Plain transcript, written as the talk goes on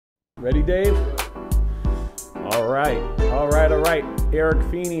Ready, Dave? All right. Eric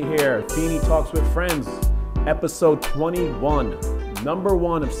Feeney here. Feeney Talks with Friends, episode 21, number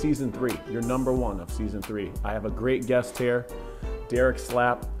one of season 3. You're number one of season 3. I have a great guest here, Derek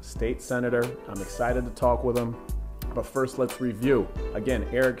Slapp, state senator. I'm excited to talk with him. But first, let's review. Again,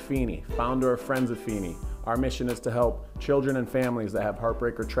 Eric Feeney, founder of Friends of Feeney. Our mission is to help children and families that have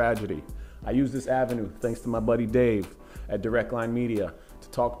heartbreak or tragedy. I use this avenue, thanks to my buddy Dave at Direct Line Media, to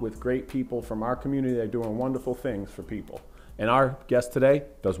talk with great people from our community that are doing wonderful things for people. And our guest today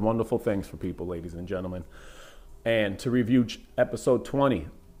does wonderful things for people, ladies and gentlemen. And to review episode 20,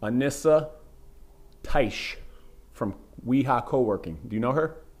 Anissa Teish from WeHa Co-working. Do you know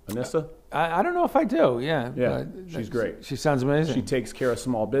her, Anissa? I don't know if I do, yeah. Yeah, she's great. She sounds amazing. She takes care of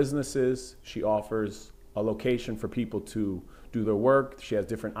small businesses. She offers a location for people to do their work. She has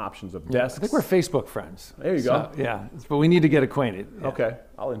different options of desks. I think we're Facebook friends. There you go. Yeah, but we need to get acquainted. Yeah. Okay,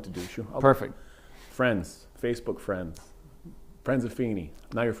 I'll introduce you. Perfect. Friends, Facebook friends. Friends of Feeney.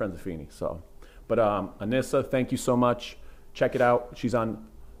 Now you're Friends of Feeney. So, but Anissa, thank you so much. Check it out. She's on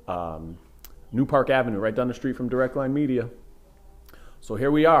New Park Avenue, right down the street from Direct Line Media. So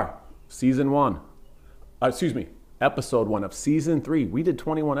here we are, episode 1 of season 3. We did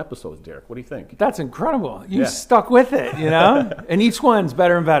 21 episodes, Derek. What do you think? That's incredible. You stuck with it, you know? And each one's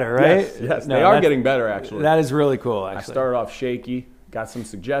better and better, right? Yes, they are getting better, actually. That is really cool, actually. I started off shaky, got some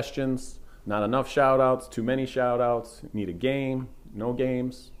suggestions, not enough shout-outs, too many shout-outs, need a game, no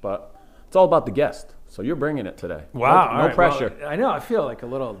games, but it's all about the guest. So you're bringing it today. Wow. No pressure. Well, I know. I feel like a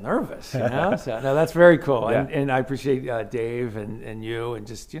little nervous, you know? So, no, that's very cool. Yeah. And I appreciate Dave and you and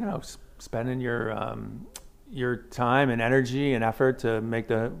just, you know, spending your time and energy and effort to make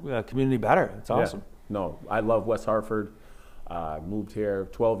the community better. It's awesome. Yeah. No, I love West Hartford. I moved here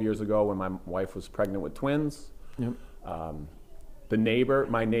 12 years ago when my wife was pregnant with twins. Yep.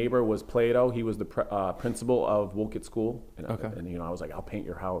 My neighbor was Plato. He was the principal of Wolcott School. And you know, I was like, I'll paint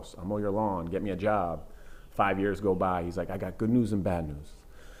your house, I'll mow your lawn, get me a job. 5 years go by. He's like, I got good news and bad news.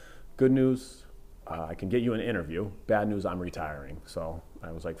 Good news, I can get you an interview. Bad news, I'm retiring. So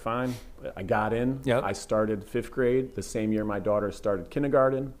I was like, fine. I got in. Yep. I started 5th grade the same year my daughter started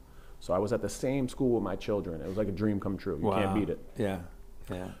kindergarten. So I was at the same school with my children. It was like a dream come true. You can't beat it. Yeah.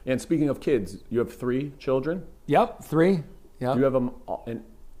 And speaking of kids, you have 3 children? Yep, 3. Yep. Do you have them?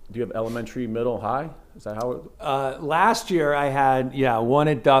 Do you have elementary, middle, high? Is that how it? Last year I had one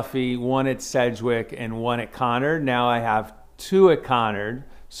at Duffy, one at Sedgwick, and one at Conard. Now I have 2 at Conard.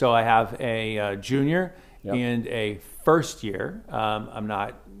 So I have a junior and a first year. I'm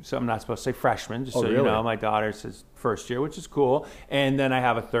not supposed to say freshman, just really? You know. My daughter says first year, which is cool. And then I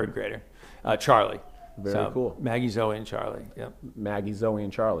have a 3rd grader, Charlie. Very cool. Maggie, Zoe, and Charlie. Yep. Maggie, Zoe,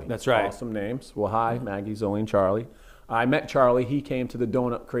 and Charlie. That's right. Awesome names. Well, hi, Maggie, Zoe, and Charlie. I met Charlie. He came to the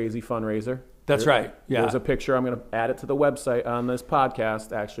Donut Crazy fundraiser. That's right. Yeah. There's a picture. I'm going to add it to the website on this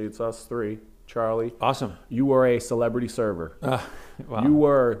podcast. Actually, it's us 3. Charlie. Awesome. You were a celebrity server. Wow. You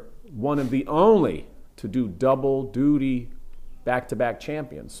were one of the only to do double duty back-to-back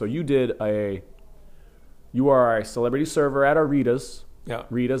champions. So you are a celebrity server at our Rita's. Yeah.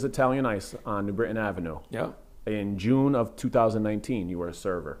 Rita's Italian Ice on New Britain Avenue. Yeah. In June of 2019, you were a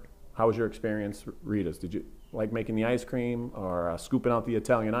server. How was your experience, Rita's? Did you like making the ice cream or scooping out the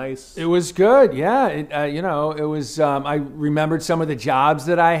Italian ice? It was good, yeah. It was. I remembered some of the jobs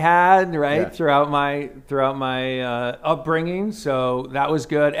that I had throughout my upbringing, so that was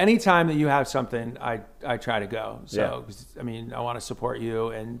good. Anytime that you have something, I try to go. So, I mean, I want to support you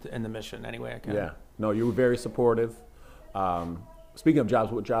and the mission any way I can. Yeah. No, you were very supportive. Speaking of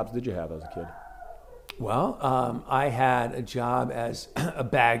jobs, what jobs did you have as a kid? Well, I had a job as a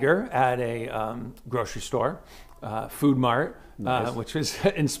bagger at a grocery store, Food Mart, Nice. which was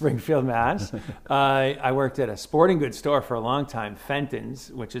in Springfield, Mass. I worked at a sporting goods store for a long time,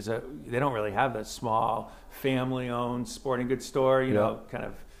 Fenton's, which is they don't really have the small family-owned sporting goods store, you know, kind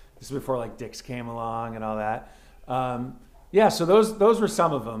of, this is before like Dick's came along and all that. So those were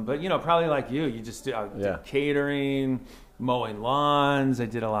some of them, but, you know, probably like you just did catering, mowing lawns. I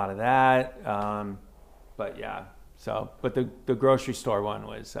did a lot of that. But the grocery store one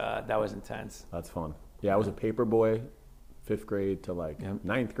was, that was intense. That's fun. Yeah, I was a paper boy, 5th grade to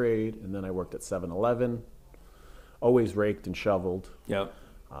 9th grade, and then I worked at 7-Eleven. Always raked and shoveled. Yep.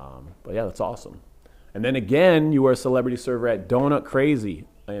 But yeah, that's awesome. And then again, you were a celebrity server at Donut Crazy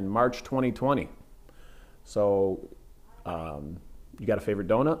in March 2020. So, you got a favorite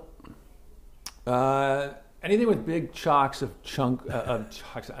donut? Anything with big chunks of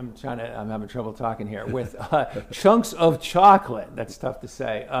chocks. I'm having trouble talking here. With chunks of chocolate. That's tough to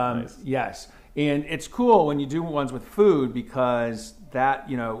say. Nice. Yes. And it's cool when you do ones with food because that,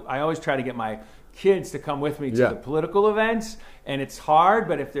 I always try to get my kids to come with me to the political events, and it's hard,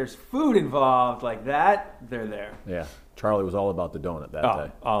 but if there's food involved like that, they're there. Yeah. Charlie was all about the donut that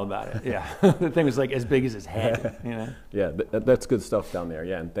day. All about it, yeah. The thing was like as big as his head, Yeah, that's good stuff down there.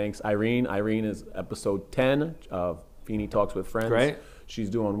 Yeah, and thanks, Irene. Irene is episode 10 of Feeney Talks with Friends. Great. She's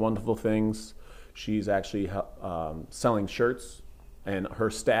doing wonderful things. She's actually selling shirts, and her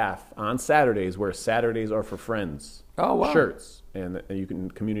staff on Saturdays, where Saturdays are for friends. Oh, wow. Shirts,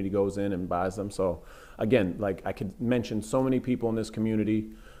 and community goes in and buys them. So again, like I could mention so many people in this community,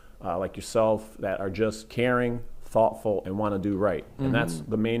 like yourself, that are just caring, thoughtful, and want to do right. And that's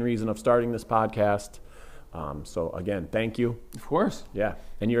the main reason of starting this podcast. So again, thank you. Of course. Yeah.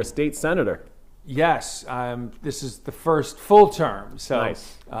 And you're a state senator. Yes. This is the first full term. So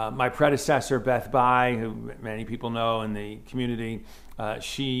nice. My predecessor, Beth Bai, who many people know in the community,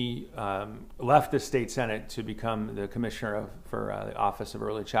 she left the state senate to become the commissioner for the Office of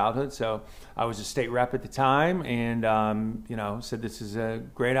Early Childhood. So I was a state rep at the time, and said this is a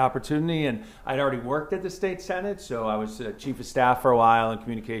great opportunity. And I'd already worked at the state senate, so I was chief of staff for a while and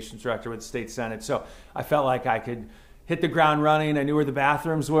communications director with the state senate. So I felt like I could hit the ground running. I knew where the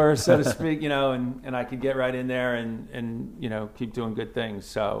bathrooms were, so to speak, and I could get right in there and keep doing good things.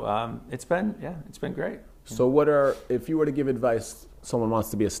 So it's been great. So if you were to give advice, someone wants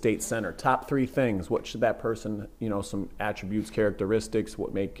to be a state senator, top 3 things, what should that person, some attributes, characteristics,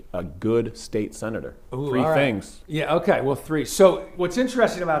 what make a good state senator? Ooh, 3 things. Yeah, okay, well, 3. So what's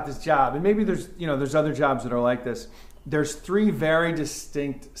interesting about this job, and maybe there's other jobs that are like this, there's 3 very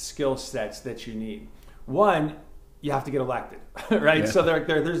distinct skill sets that you need. One, you have to get elected, right? Yeah. So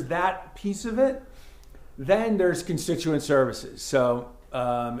there's that piece of it. Then there's constituent services. So,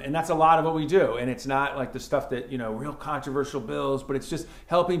 and that's a lot of what we do. And it's not like the stuff that, real controversial bills, but it's just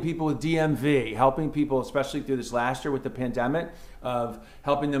helping people with DMV, helping people, especially through this last year with the pandemic, of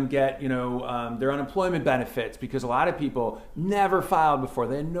helping them get, their unemployment benefits, because a lot of people never filed before.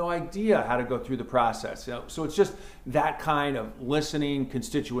 They had no idea how to go through the process. So it's just that kind of listening,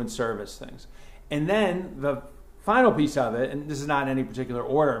 constituent service things. And then the final piece of it, and this is not in any particular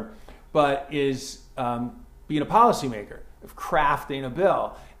order, but is being a policymaker, of crafting a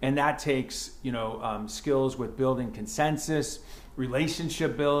bill. And that takes, skills with building consensus,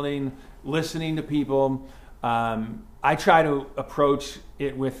 relationship building, listening to people. I try to approach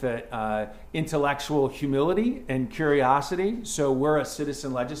it with intellectual humility and curiosity. So we're a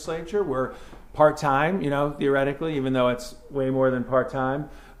citizen legislature. We're part-time, theoretically, even though it's way more than part-time.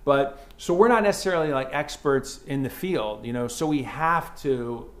 But so we're not necessarily like experts in the field, so we have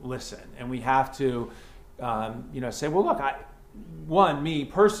to listen, and we have to, say, well, look, me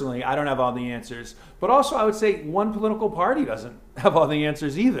personally, I don't have all the answers, but also I would say one political party doesn't have all the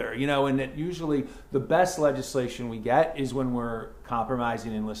answers either, and that usually the best legislation we get is when we're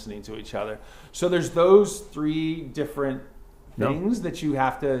compromising and listening to each other. So there's those 3 different things that you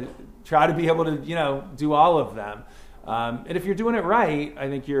have to try to be able to, do all of them. And if you're doing it right, I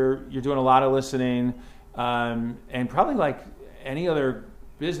think you're doing a lot of listening, and probably like any other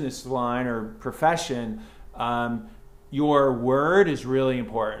business line or profession, your word is really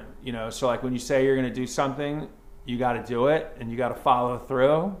important. So like when you say you're going to do something, you got to do it, and you got to follow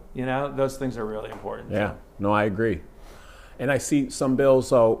through. Those things are really important. Yeah, no, I agree. And I see some bills.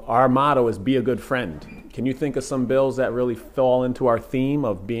 So our motto is be a good friend. Can you think of some bills that really fall into our theme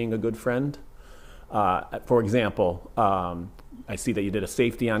of being a good friend? For example, I see that you did a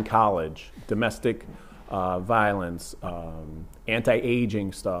safety on college, domestic violence,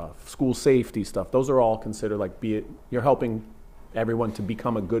 anti-aging stuff, school safety stuff. Those are all considered you're helping everyone to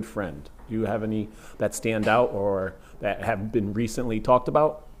become a good friend. Do you have any that stand out or that have been recently talked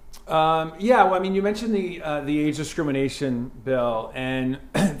about? Yeah, well, I mean, you mentioned the age discrimination bill, and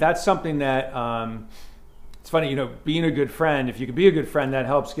that's something that it's funny, being a good friend, if you can be a good friend, that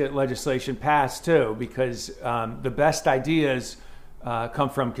helps get legislation passed too, because the best ideas come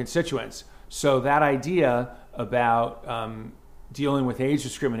from constituents. So that idea about dealing with age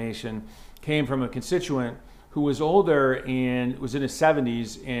discrimination came from a constituent who was older and was in his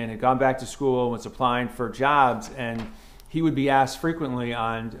 70s and had gone back to school and was applying for jobs, and he would be asked frequently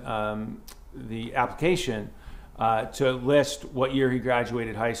on the application to list what year he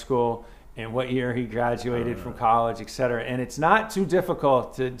graduated high school and what year he graduated from college, et cetera. And it's not too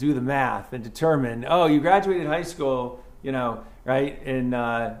difficult to do the math and determine, you graduated high school, right, in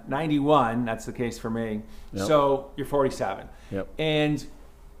 91. That's the case for me. Yep. So you're 47. Yep. And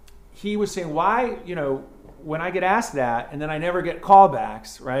he was saying, why, when I get asked that and then I never get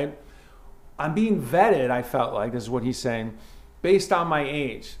callbacks, right, I'm being vetted, I felt like, this is what he's saying, based on my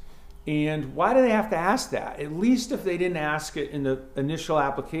age. And why do they have to ask that? At least if they didn't ask it in the initial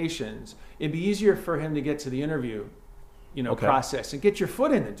applications, it'd be easier for him to get to the interview, process and get your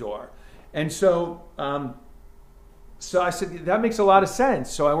foot in the door. And so, so I said, that makes a lot of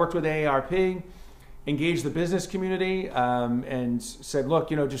sense. So I worked with AARP, engaged the business community, and said, look,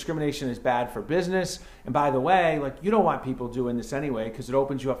 discrimination is bad for business. And by the way, you don't want people doing this anyway, because it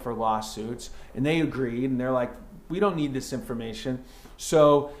opens you up for lawsuits. And they agreed, and they're like, we don't need this information.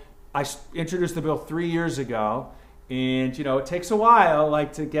 So I introduced the bill 3 years ago, and it takes a while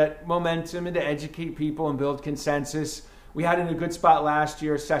to get momentum and to educate people and build consensus. We had it in a good spot last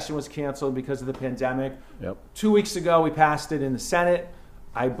year. Session was canceled because of the pandemic. Yep. 2 weeks ago, we passed it in the Senate.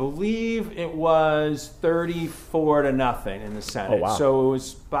 I believe it was 34-0 in the Senate. Oh, wow. So it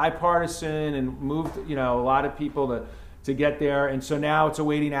was bipartisan and moved a lot of people to get there. And so now it's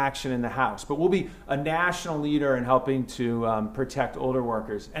awaiting action in the House. But we'll be a national leader in helping to protect older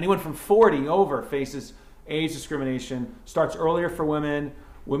workers. Anyone from 40 over faces age discrimination. Starts earlier for women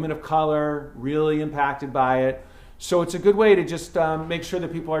of color, really impacted by it. So it's a good way to just make sure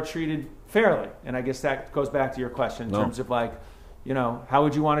that people are treated fairly. And I guess that goes back to your question in terms of how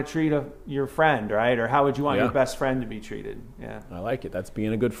would you want to treat your friend, right? Or how would you want your best friend to be treated? Yeah. I like it. That's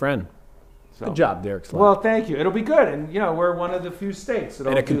being a good friend. So, good job, Derek Slott. Well, thank you. It'll be good. And, we're one of the few states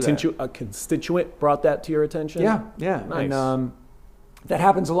that'll do that. A constituent brought that to your attention? Yeah. Nice. And that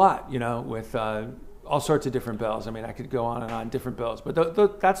happens a lot, with all sorts of different bills. I mean, I could go on and on, different bills. But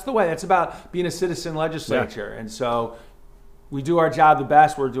that's the way. That's about being a citizen legislature. Yeah. And so we do our job the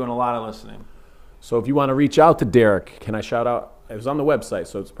best. We're doing a lot of listening. So if you want to reach out to Derek, can I shout out? It was on the website,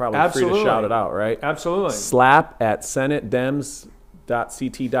 so it's probably free to shout it out, right? Absolutely.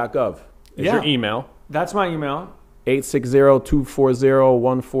 slap@senatedems.ct.gov is your email. That's my email.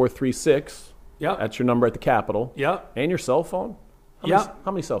 860-240-1436. Yep. That's your number at the Capitol. Yep. And your cell phone. How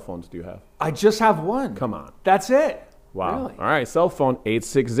many cell phones do you have? I just have one. Come on. That's it. Wow. Really? All right, cell phone,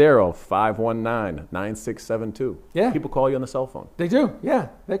 860-519-9672. Yeah. People call you on the cell phone. They do. Yeah.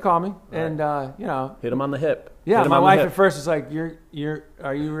 They call me. Right. And, hit them on the hip. Yeah, my wife at first was like, are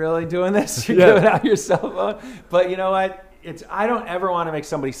you really doing this? You're doing it on your cell phone? But you know what? I don't ever want to make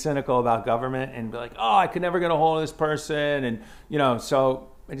somebody cynical about government and be like, oh, I could never get a hold of this person. And, so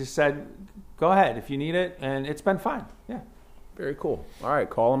I just said, go ahead if you need it. And it's been fine. Yeah. Very cool. All right,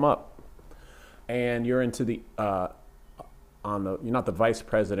 call them up. And you're into the, you're not the vice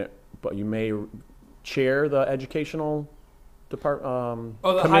president, but you may chair the educational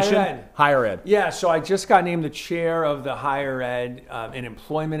commission? Higher Ed. Yeah, so I just got named the chair of the Higher Ed and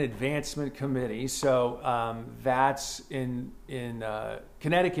Employment Advancement Committee. So that's in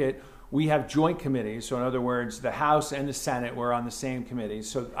Connecticut. We have joint committees. So in other words, the House and the Senate were on the same committee.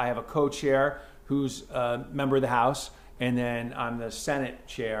 So I have a co-chair who's a member of the House, and then I'm the Senate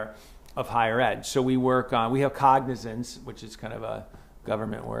chair of Higher Ed. So we work on, we have cognizance, which is kind of a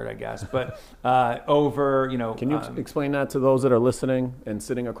government word, I guess, but over, Can you explain that to those that are listening and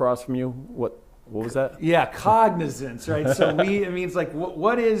sitting across from you? What was that? Yeah, cognizance, right? So it means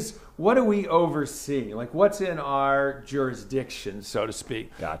what do we oversee? What's in our jurisdiction, so to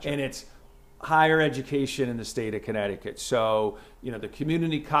speak? Gotcha. And it's higher education in the state of Connecticut. So, the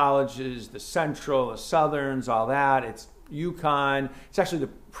community colleges, the Central, the Southerns, all that. It's UConn. It's actually the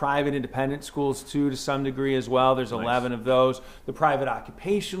private independent schools too, to some degree as well. There's 11 of those. The private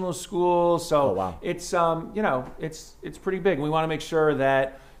occupational schools. So it's it's pretty big. We want to make sure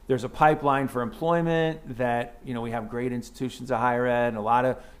that there's a pipeline for employment, that we have great institutions of higher ed, and a lot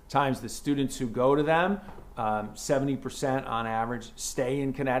of times the students who go to them, 70% on average stay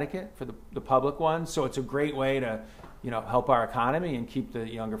in Connecticut for the public ones. So it's a great way to help our economy and keep the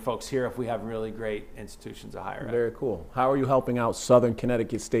younger folks here if we have really great institutions of higher ed. Very cool. How are you helping out Southern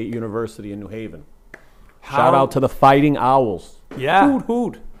Connecticut State University in New Haven? Shout out to the Fighting Owls. Yeah. Hoot,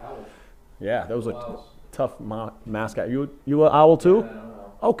 hoot. Yeah, that was a tough mascot. You an owl too?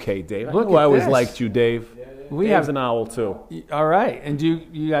 Okay, Dave. I always liked you, Dave. We have an owl too. All right. And do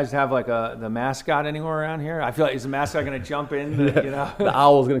you guys have the mascot anywhere around here? I feel like, is the mascot going to jump in? The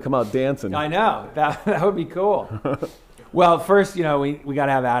owl's going to come out dancing. I know. That would be cool. Well, first, we got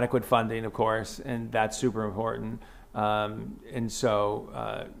to have adequate funding, of course, and that's super important. And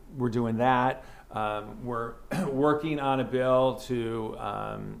so we're doing that. We're working on a bill to,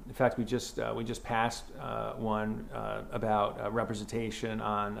 in fact, we just passed one about representation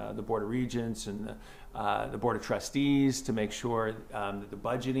on the Board of Regents and the Board of Trustees to make sure that the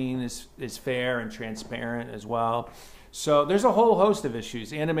budgeting is fair and transparent as well. So there's a whole host of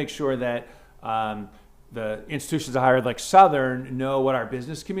issues, and to make sure that the institutions I hired, like Southern, know what our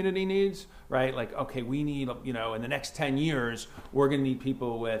business community needs, right? Like, okay, we need, in the next 10 years, we're going to need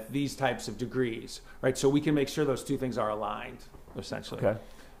people with these types of degrees, right? So we can make sure those two things are aligned, essentially. Okay.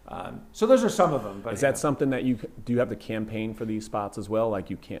 So those are some of them. But, is that something that do you have to campaign for these spots as well? Like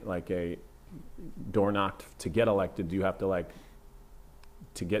you can't, like a door knocked to get elected, do you have to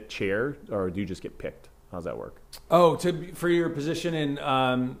to get chair, or do you just get picked? How's that work? Oh, for your position in,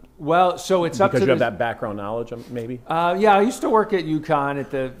 so it's up to... Because you have that background knowledge, maybe? Yeah, I used to work at UConn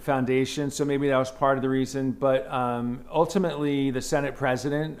at the foundation, so maybe that was part of the reason. But ultimately, the Senate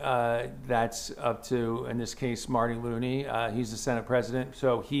president, that's up to, in this case, Marty Looney. He's the Senate president,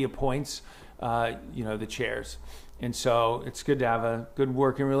 so he appoints, the chairs. And so it's good to have a good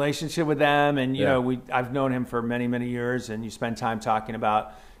working relationship with them. And, I've known him for many, many years, and you spend time talking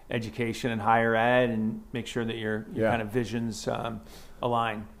about education and higher ed and make sure that your kind of visions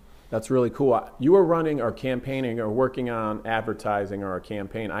align. That's really cool. You were running or campaigning or working on advertising or a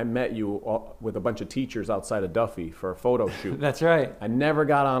campaign. I met you with a bunch of teachers outside of Duffy for a photo shoot. That's right. I never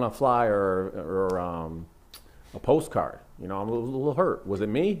got on a flyer or a postcard. I'm a little hurt. Was it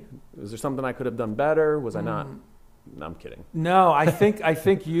me? Was there something I could have done better? Was I not? No, I'm kidding. No, I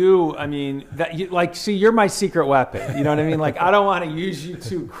think you, you're my secret weapon. You know what I mean? Like, I don't want to use you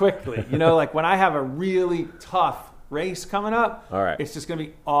too quickly. Like when I have a really tough race coming up, all right, it's just going to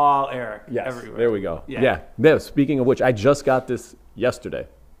be all Eric. Yes, everywhere. There we go. Yeah. Speaking of which, I just got this yesterday.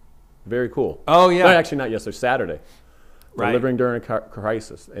 Very cool. Oh, yeah. No, actually not yesterday, Saturday. Right. Delivering during a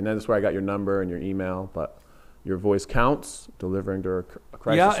crisis. And that's where I got your number and your email, but your voice counts, delivering during a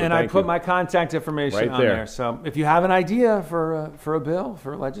crisis. Yeah, so and I put my contact information right on there. there. So if you have an idea for a bill,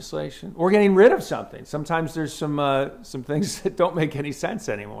 for legislation, or getting rid of something, sometimes there's some things that don't make any sense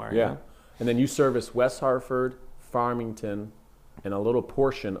anymore. Yeah. And then you service West Hartford, Farmington, and a little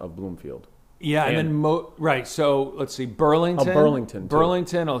portion of Bloomfield. Yeah, and then right. So let's see, Burlington. Oh, Burlington.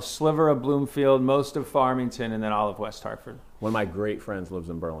 Burlington, a sliver of Bloomfield, most of Farmington, and then all of West Hartford. One of my great friends lives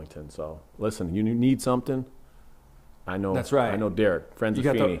in Burlington. So listen, you need something. I know. That's right. I know Derek, friends of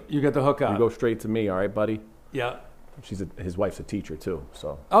Feeney. You got the hookup. You go straight to me, all right, buddy? Yeah. His wife's a teacher too.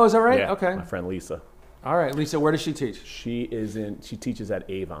 So. Oh, is that right? Yeah, okay. My friend Lisa. All right, Lisa. Where does she teach? She teaches at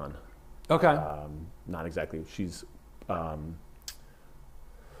Avon. Okay. Not exactly. She's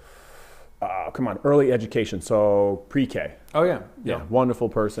early education, so pre-K. Oh yeah. Yeah. Wonderful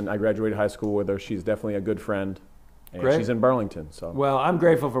person. I graduated high school with her. She's definitely a good friend. And Great. She's in Burlington. So. Well, I'm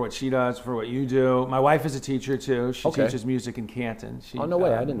grateful for what she does, for what you do. My wife is a teacher too. She teaches music in Canton. Oh, no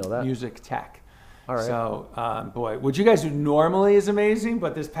way. I didn't know that. Music tech. All right. So, boy, what you guys do normally is amazing,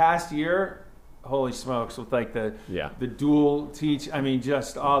 but this past year, holy smokes, with like the dual teach, I mean,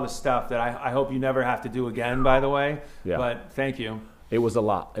 just all the stuff that I hope you never have to do again, by the way. Yeah. But thank you. It was a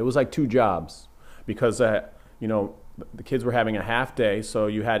lot. It was like 2 jobs because, the kids were having a half day, so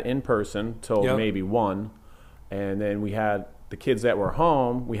you had in person till maybe 1. And then we had the kids that were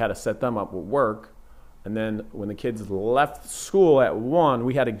home, we had to set them up with work. And then when the kids left school at 1,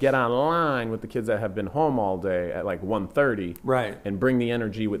 we had to get online with the kids that have been home all day at like 1:30. Right. And bring the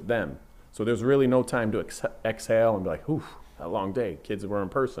energy with them. So there's really no time to exhale and be like, oof, that long day. Kids that were in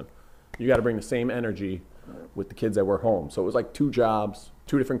person. You got to bring the same energy with the kids that were home. So it was like 2 jobs,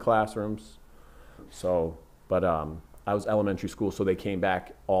 2 different classrooms. So, but I was elementary school, so they came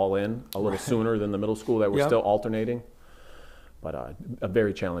back all in a little sooner than the middle school that were still alternating. But a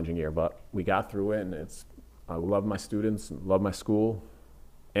very challenging year, but we got through it, and I love my students, love my school,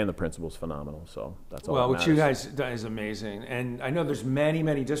 and the principal's phenomenal. So that's all. Well, what you guys do is amazing, and I know there's many,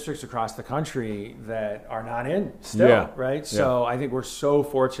 many districts across the country that are not in still, right? So I think we're so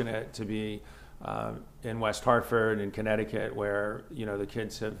fortunate to be in West Hartford and Connecticut, where the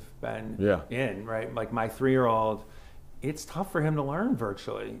kids have been in, right? Like my 3-year-old. It's tough for him to learn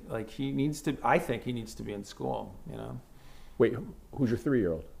virtually. Like I think he needs to be in school, Wait, who's your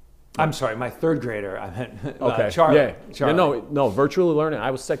 3-year-old? I'm sorry, my 3rd grader. I meant okay. Charlie. Charlie. No, virtually learning.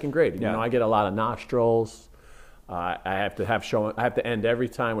 I was 2nd grade. I get a lot of nostrils. I have to end every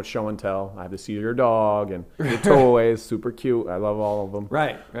time with show and tell. I have to see your dog and your toys, super cute. I love all of them.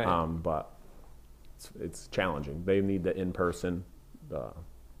 Right. But it's challenging. They need the in-person, But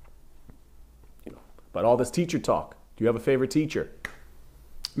all this teacher talk. Do you have a favorite teacher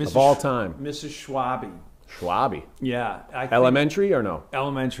of all time? Mrs. Schwabe. Schwabe. Yeah. Elementary or no?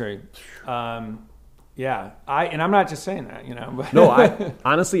 Elementary. Yeah. And I'm not just saying that, But No,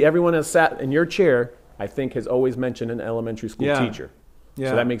 honestly, everyone has sat in your chair, I think, has always mentioned an elementary school teacher. Yeah.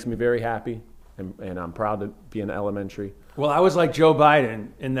 So that makes me very happy, and I'm proud to be in elementary. Well, I was like Joe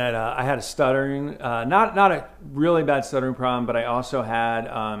Biden in that I had a stuttering, not a really bad stuttering problem, but I also had,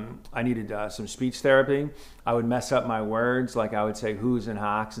 I needed some speech therapy. I would mess up my words, like I would say who's and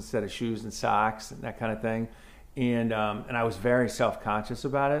hocks instead of shoes and socks and that kind of thing. And I was very self-conscious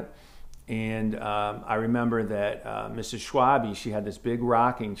about it. And I remember that Mrs. Schwabe, she had this big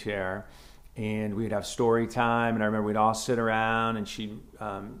rocking chair, and we'd have story time. And I remember we'd all sit around, and she'd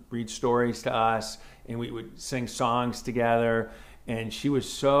read stories to us, and we would sing songs together. And she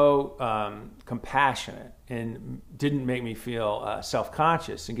was so compassionate and didn't make me feel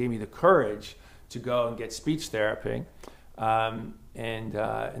self-conscious, and gave me the courage to go and get speech therapy. And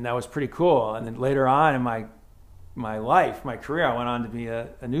that was pretty cool. And then later on in my life, my career, I went on to be a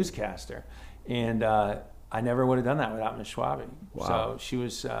newscaster. And I never would have done that without Ms. Schwabe. Wow. So she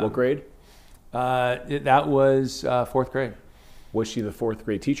was... what grade? That was fourth grade. Was she the fourth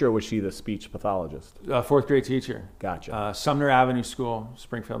grade teacher, or was she the speech pathologist? Fourth grade teacher. Gotcha. Sumner Avenue School,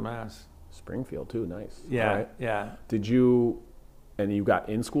 Springfield, Mass. Springfield, too. Nice. Yeah, All right. yeah. Did you, and you got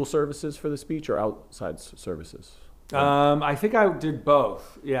in-school services for the speech or outside services? I think I did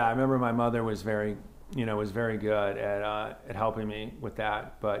both. Yeah, I remember my mother was very good at helping me with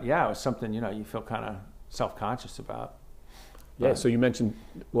that. But yeah, it was something, you feel kind of self-conscious about. Yeah, so you mentioned,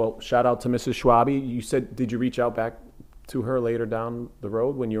 well, shout out to Mrs. Schwabe. You said, did you reach out back to her later down the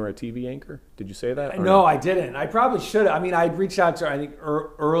road when you were a TV anchor? Did you say that? No, I didn't. I probably should have. I mean, I'd reached out to her, I think,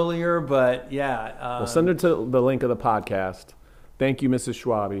 earlier, but yeah. Well, send her to the link of the podcast. Thank you, Mrs.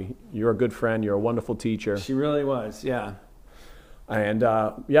 Schwabe. You're a good friend. You're a wonderful teacher. She really was, yeah. And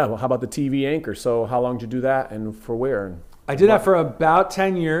well, how about the TV anchor? So how long did you do that, and for where? I did that for about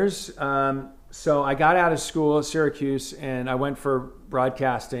 10 years. So I got out of school at Syracuse, and I went for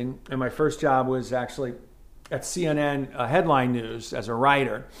broadcasting. And my first job was actually at CNN headline news as a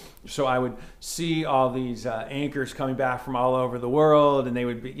writer. So I would see all these anchors coming back from all over the world, and they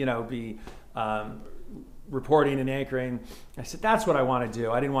would be reporting and anchoring. I said, that's what I want to do.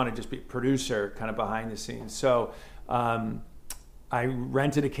 I didn't want to just be a producer kind of behind the scenes. So I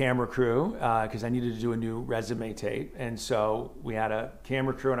rented a camera crew because I needed to do a new resume tape. And so we had a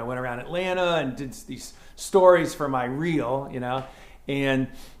camera crew, and I went around Atlanta and did these stories for my reel, and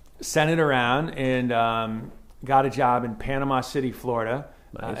sent it around, and got a job in Panama City, Florida,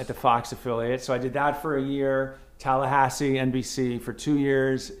 Nice. at the Fox affiliate. So I did that for a year, Tallahassee, NBC for 2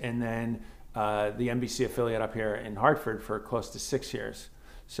 years, and then the NBC affiliate up here in Hartford for close to 6 years.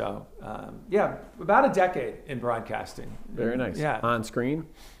 So, yeah, about a decade in broadcasting. Very nice. Yeah. On screen?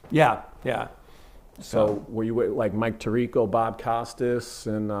 Yeah. So were you with, like Mike Tirico, Bob Costas,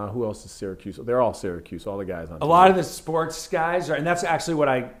 and who else is Syracuse? They're all Syracuse, all the guys on A lot of the sports guys and that's actually what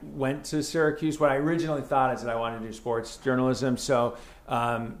I went to Syracuse. What I originally thought is that I wanted to do sports journalism. So,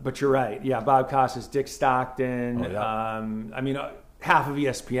 but you're right. Yeah, Bob Costas, Dick Stockton. Oh, yeah. I mean, half of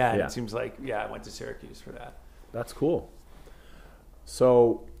ESPN. Yeah. It seems like, I went to Syracuse for that. That's cool.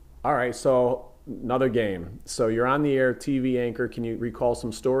 So, all right, so another game. So you're on the air, TV anchor. Can you recall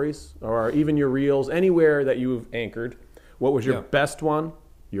some stories or even your reels, anywhere that you've anchored? What was your best one,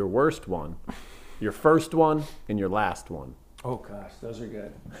 your worst one, your first one, and your last one? Oh, gosh, those are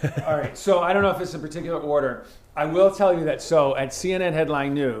good. All right, so I don't know if it's in particular order. I will tell you that, so at CNN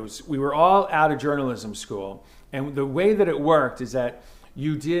Headline News, we were all out of journalism school. And the way that it worked is that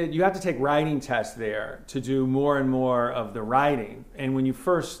you have to take writing tests there to do more and more of the writing. And when you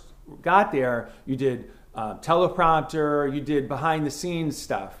first got there, you did teleprompter, you did behind the scenes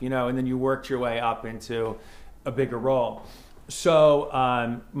stuff, and then you worked your way up into a bigger role.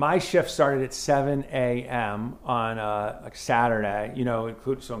 So my shift started at 7 a.m. on like Saturday,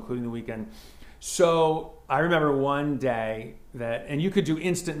 including the weekend. So I remember one day and you could do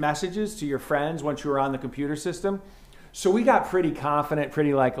instant messages to your friends once you were on the computer system. So we got pretty confident,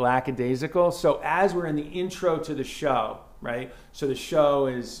 pretty lackadaisical. So as we're in the intro to the show, right? So the show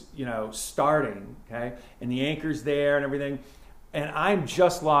is, starting, okay? And the anchor's there and everything. And I'm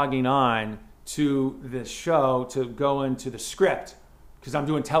just logging on to the show to go into the script because I'm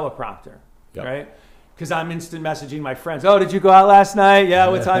doing teleprompter, right? Because I'm instant messaging my friends. Oh, did you go out last night? Yeah,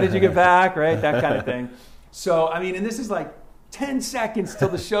 what time did you get back? Right? That kind of thing. So, I mean, and this is like 10 seconds till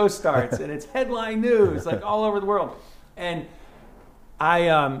the show starts, and it's headline news, like all over the world. And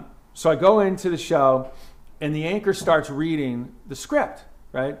so I go into the show, and the anchor starts reading the script,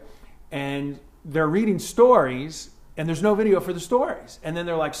 right? And they're reading stories, and there's no video for the stories. And then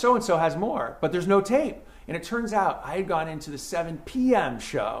they're like, so-and-so has more, but there's no tape. And it turns out I had gone into the 7 p.m.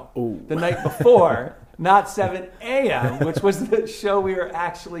 show the night before, not 7 a.m., which was the show we were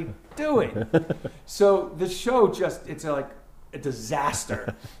actually doing. So the show it's like a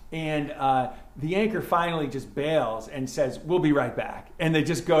disaster. And the anchor finally just bails and says, "We'll be right back." And they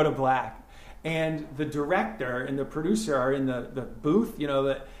just go to black. And the director and the producer are in the booth,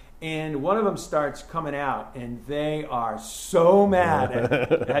 and one of them starts coming out, and they are so mad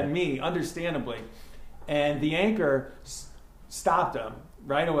at me, understandably. And the anchor stopped him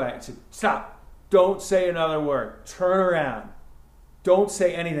right away and said, "Stop. Don't say another word. Turn around. Don't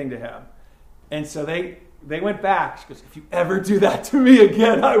say anything to him." And so they went back. She goes, "If you ever do that to me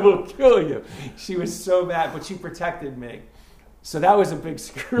again, I will kill you." She was so mad, but she protected me. So that was a big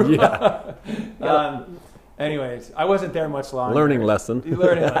screw up. Anyways, I wasn't there much longer. Learning lesson.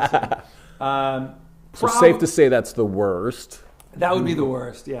 So safe to say that's the worst. That would be the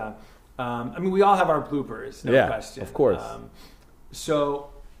worst, yeah. We all have our bloopers, no question. Of course. So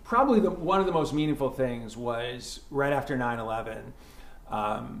probably one of the most meaningful things was right after 9/11,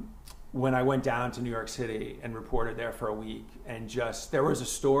 when I went down to New York City and reported there for a week, and there was a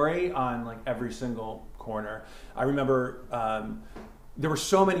story on like every single corner. I remember there were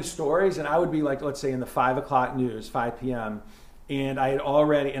so many stories, and I would be like, let's say in the 5 o'clock news, 5 p.m., and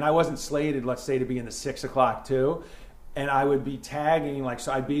I wasn't slated, let's say, to be in the 6 o'clock too, and I would be tagging,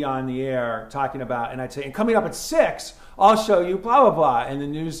 so I'd be on the air talking about, and I'd say, "And coming up at 6, I'll show you blah, blah, blah," and the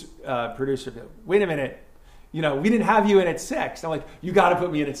news producer would go, "Wait a minute, we didn't have you in at 6. I'm like, "You got to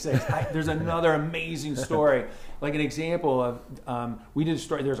put me in at 6. There's another amazing story. Like an example of, we did a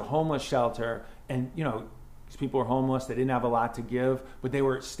story, there's a homeless shelter, and, these people were homeless, they didn't have a lot to give, but they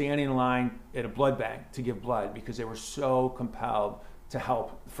were standing in line at a blood bank to give blood because they were so compelled to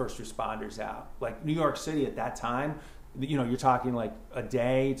help first responders out. Like New York City at that time, you're talking like a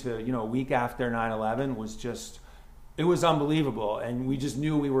day to, a week after 9/11 was just, it was unbelievable. And we just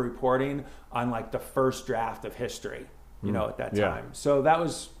knew we were reporting on like the first draft of history, at that time. So that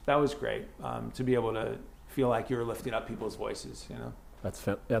was great, to be able to feel like you were lifting up people's voices,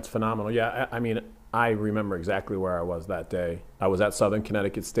 That's phenomenal. Yeah, I remember exactly where I was that day. I was at Southern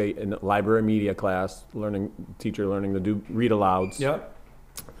Connecticut State in library media class, learning to do read alouds. Yep.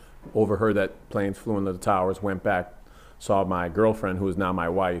 Overheard that planes flew into the towers, went back, saw my girlfriend, who is now my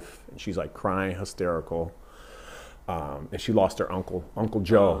wife, and she's like crying, hysterical. And she lost her uncle, Uncle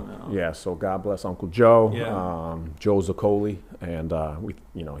Joe. Oh, no. Yeah, so God bless Uncle Joe, Joe Zaccoli, and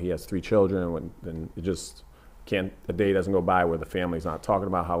he has 3 children, and it just a day doesn't go by where the family's not talking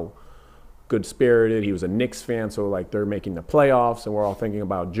about how good spirited. He was a Knicks fan, so like they're making the playoffs, and we're all thinking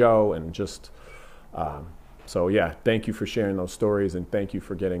about Joe, and just thank you for sharing those stories, and thank you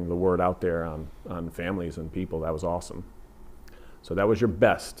for getting the word out there on families and people. That was awesome. So that was your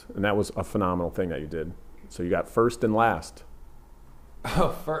best, and that was a phenomenal thing that you did. So you got first and last.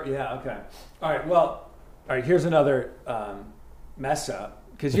 Oh, okay. All right, here's another mess up.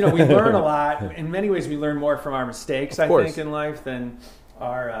 Because, we learn a lot. In many ways, we learn more from our mistakes, I think, in life than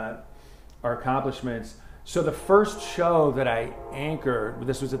our accomplishments. So the first show that I anchored,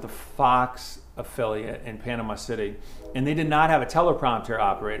 this was at the Fox affiliate in Panama City, and they did not have a teleprompter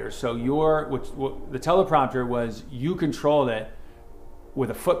operator. So the teleprompter was, you controlled it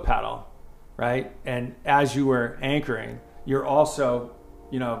with a foot pedal, right? And as you were anchoring, you're also,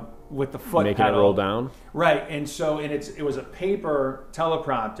 with the foot making pedal. it roll down, right? And so, it was a paper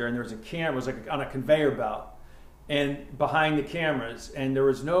teleprompter, and there was a camera. It was like on a conveyor belt, and behind the cameras, and there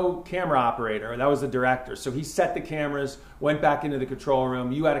was no camera operator. That was the director. So he set the cameras, went back into the control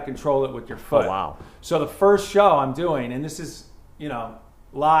room. You had to control it with your foot. Oh, wow! So the first show I'm doing, and this is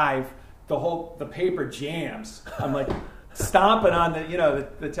live, the paper jams. I'm like stomping on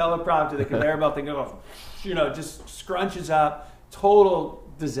the teleprompter, the conveyor belt thing goes, just scrunches up. Total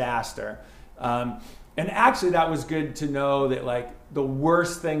disaster. And actually that was good to know that like the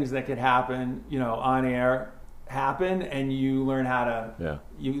worst things that could happen, on air happen, and you learn how to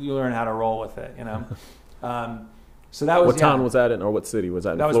you learn how to roll with it, So that was what town was that in, or what city was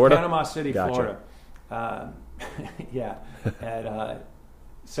that in? That Florida? was Panama City, Gotcha. Florida. And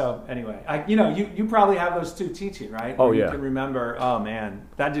so anyway, you probably have those too teaching, right? Oh, where yeah. You can remember, oh man,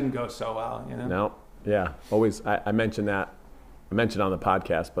 that didn't go so well, No, yeah, always. I mentioned that. I mentioned on the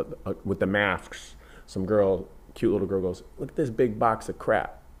podcast, but with the masks, some cute little girl goes, "Look at this big box of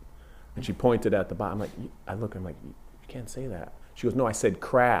crap," and she pointed at the bottom. I'm like, you can't say that. She goes, "No, I said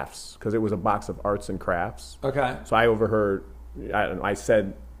crafts," because it was a box of arts and crafts. Okay. So I overheard. I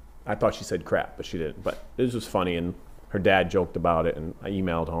thought she said crap, but she didn't. But it was just funny, and her dad joked about it, and I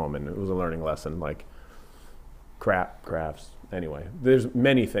emailed home, and it was a learning lesson, like crafts. Anyway, there's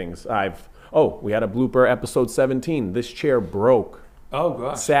many things we had a blooper, episode 17. This chair broke. Oh,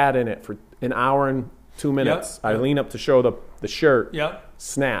 gosh. Sat in it for an hour and 2 minutes. Yep. I lean up to show the shirt. Yep.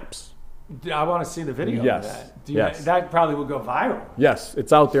 Snaps. I want to see the video Yes. of that. Yes. That probably will go viral. Yes,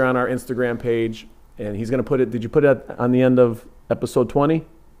 it's out there on our Instagram page, and he's going to put it. Did you put it on the end of episode 20?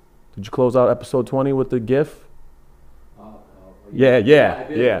 Did you close out episode 20 with the GIF? Yeah. I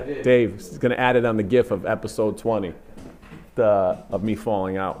did. Dave's going to add it on the GIF of episode 20 of me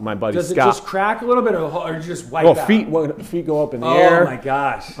falling out. My buddy Does Scott. it just crack a little bit, or just wipe Well, out? feet go up in the air. Oh my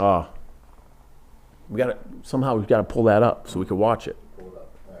gosh! Oh, we've got to pull that up so we can watch it.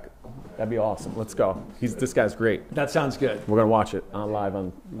 That'd be awesome. Let's go. This guy's great. That sounds good. We're gonna watch it on live.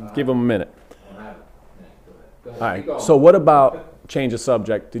 Give him a minute. All right. So what about change of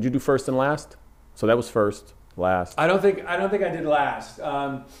subject? Did you do first and last? So that was first, last. I don't think I did last.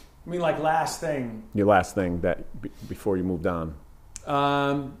 I mean, like last thing. Your last thing that before you moved on.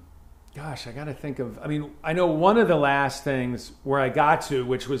 Gosh, I got to think of. I mean, I know one of the last things where I got to,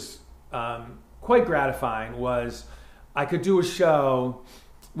 which was quite gratifying, was I could do a show.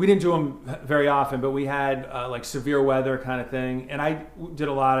 We didn't do them very often, but we had like severe weather kind of thing. And I did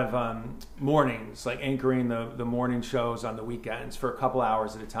a lot of mornings, like anchoring the morning shows on the weekends for a couple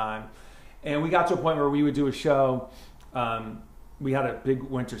hours at a time. And we got to a point where we would do a show. We had a big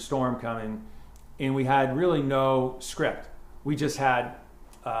winter storm coming, and we had really no script. We just had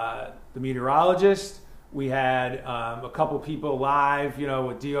the meteorologist. We had a couple people live,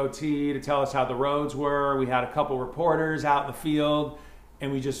 with DOT to tell us how the roads were. We had a couple reporters out in the field.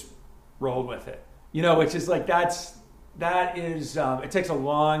 And we just rolled with it, which is like, that is, it takes a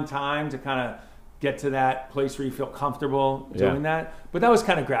long time to kind of get to that place where you feel comfortable doing that. But that was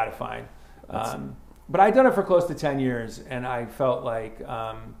kind of gratifying. But I'd done it for close to 10 years, and I felt like,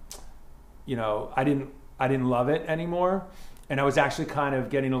 I didn't love it anymore. And I was actually kind of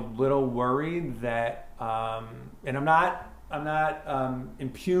getting a little worried that, and I'm not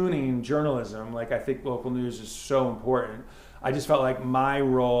impugning journalism. Like, I think local news is so important. I just felt like my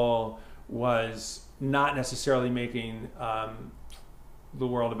role was not necessarily making the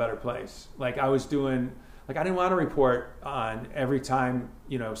world a better place. Like, I was doing, like, I didn't want to report on every time,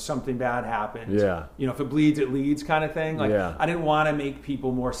 something bad happened. Yeah. If it bleeds, it leads kind of thing. Like, yeah. I didn't want to make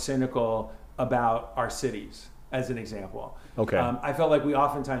people more cynical about our cities, as an example. Okay. I felt like we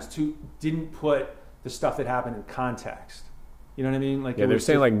oftentimes didn't put the stuff that happened in context. You know what I mean? Like, they're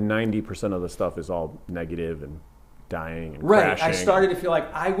saying like 90% of the stuff is all negative and dying and right. crashing. I started to feel like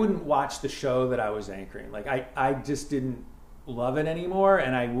I wouldn't watch the show that I was anchoring. Like, I just didn't love it anymore,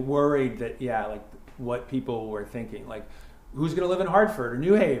 and I worried that, like, what people were thinking. Like, who's going to live in Hartford or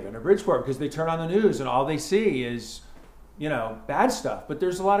New Haven or Bridgeport, because they turn on the news and all they see is, bad stuff. But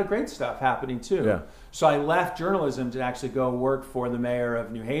there's a lot of great stuff happening too. Yeah. So I left journalism to actually go work for the mayor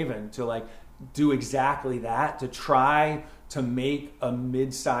of New Haven to, like, do exactly that, to try to make a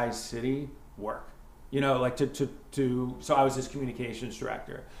mid-sized city work. So I was his communications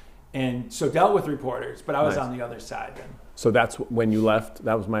director, and so dealt with reporters, but I was on the other side then. So that's when you left.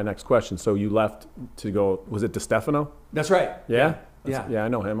 That was my next question. So you left to go, was it DeStefano? That's right. Yeah? Yeah, I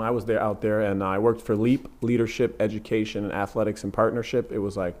know him. I was out there, and I worked for LEAP, Leadership, Education, and Athletics in Partnership. It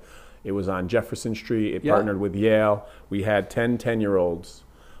was on Jefferson Street. It partnered with Yale. We had 10-year-olds.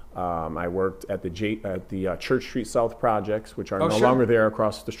 I worked at the Church Street South projects, which are no longer there,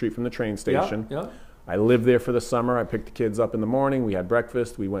 across the street from the train station. Yeah. I lived there for the summer. I picked the kids up in the morning. We had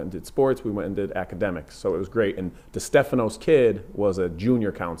breakfast. We went and did sports. We went and did academics. So it was great. And DeStefano's kid was a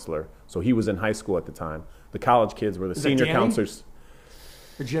junior counselor, so he was in high school at the time. The college kids were the senior counselors.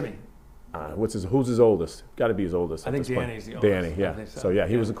 Or Jimmy? Who's his oldest? Got to be his oldest. I think Danny's the oldest. Danny, yeah. I think So yeah,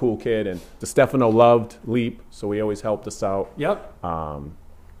 he was a cool kid, and DeStefano loved LEAP, so he always helped us out. Yep.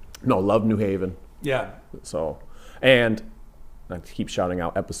 Loved New Haven. Yeah. So, and I keep shouting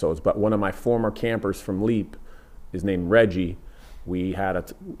out episodes, but one of my former campers from LEAP is named Reggie.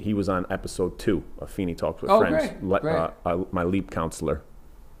 He was on episode 2 of Feeney Talks with Friends. Great. My LEAP counselor.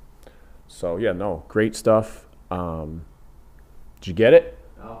 So yeah, great stuff. Did you get it?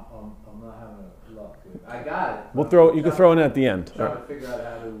 I'm not having a luck. I got it. You can throw it in at the end. Trying to figure out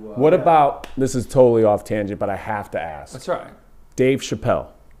how to. What about, this is totally off tangent, but I have to ask. That's right. Dave Chappelle.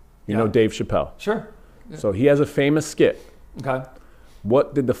 You know Dave Chappelle? Sure. Yeah. So he has a famous skit. Okay.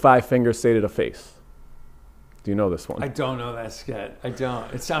 What did the 5 fingers say to the face? Do you know this one? I don't know that skit. I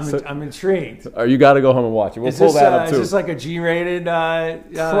don't. I'm intrigued. You got to go home and watch it. We'll pull that up too. Is this like a G-rated?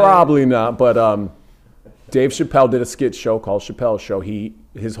 Probably not, but Dave Chappelle did a skit show called Chappelle's Show.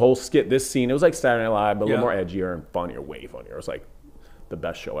 His whole skit, this scene, it was like Saturday Night Live, but a little more edgier and funnier, way funnier. It was like the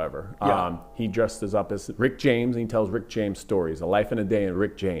best show ever. Yeah. He dressed up as Rick James, and he tells Rick James stories, a life and a day in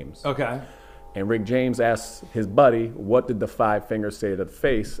Rick James. Okay. And Rick James asks his buddy, what did the 5 fingers say to the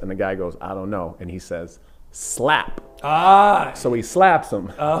face? And the guy goes, I don't know. And he says, slap. Ah. So he slaps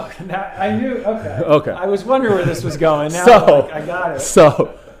him. Oh, I knew. Okay. Okay. I was wondering where this was going. Now I got it.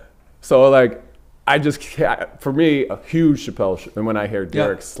 So like, I just, for me, a huge Chappelle and when I hear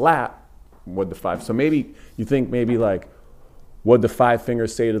Derek slap, what'd the five? So maybe you think like, what'd the five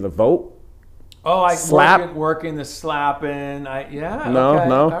fingers say to the vote? Oh, I slap? working the slapping.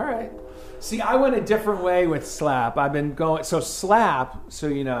 No. All right. See, I went a different way with slap. I've been going, so slap, so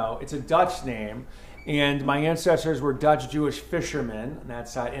you know, it's a Dutch name. And my ancestors were Dutch Jewish fishermen on that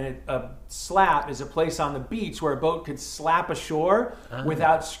side. And a slap is a place on the beach where a boat could slap ashore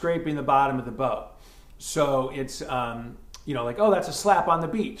without scraping the bottom of the boat. So it's, you know, like, oh, that's a slap on the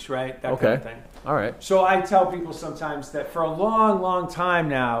beach, right? That kind of thing. All right. So I tell people sometimes that for a long, long time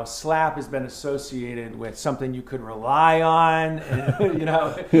now, slap has been associated with something you could rely on, and, you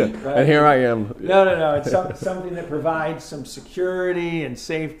know. Yeah. Right? And here I am. No. It's something that provides some security and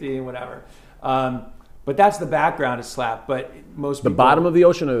safety and whatever. But that's the background of slap. But most people, the bottom of the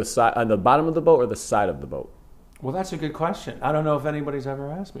ocean or the side, on the bottom of the boat or the side of the boat? Well, that's a good question. I don't know if anybody's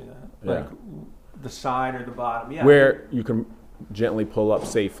ever asked me that. Like the side or the bottom. Yeah. Where you can gently pull up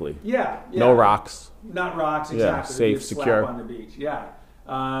safely. Yeah. No rocks. Not rocks, exactly. Yeah, safe, secure. Slap on the beach. Yeah.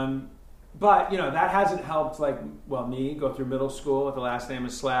 But, you know, that hasn't helped, like, well, me go through middle school with the last name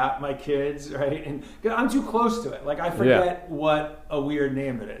is Slap, my kids, right? And I'm too close to it. Like, I forget what a weird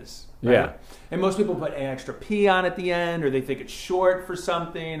name it is. Right? Yeah. And most people put an extra P on at the end, or they think it's short for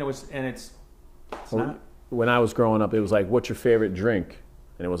something. It's not. When I was growing up, it was like, what's your favorite drink?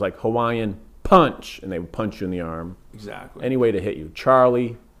 And it was like Hawaiian punch, and they would punch you in the arm. Exactly. Any way to hit you.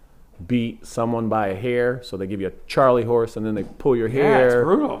 Charlie beat someone by a hair, so they give you a Charlie horse, and then they pull your hair. Yeah, it's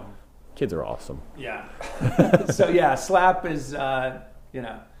brutal. Kids are awesome. Yeah. So yeah, slap is, you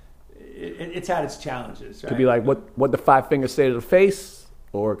know, it's had its challenges. Right? Could be like what the five fingers say to the face,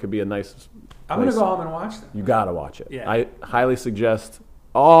 or it could be a nice. I'm gonna go home and watch them. You gotta watch it. Yeah. I highly suggest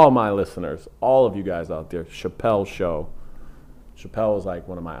all my listeners, all of you guys out there, Chappelle Show. Chappelle is like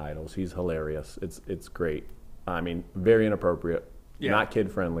one of my idols. He's hilarious. It's great. I mean, very inappropriate, not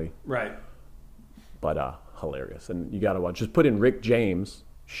kid friendly, right? But hilarious. And you gotta watch. Just put in Rick James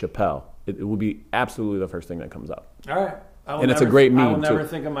Chappelle. It will be absolutely the first thing that comes up. All right. And it's a great meme, I will never too.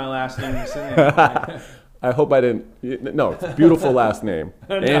 think of my last name the same. I hope I didn't. No, it's a beautiful last name.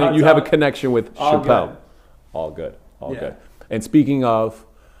 No, and you have a connection with Chappelle. All good. All good. And speaking of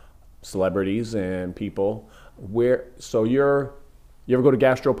celebrities and people, you ever go to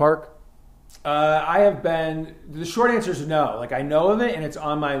Gastro Park? I have been. The short answer is no. Like, I know of it, and it's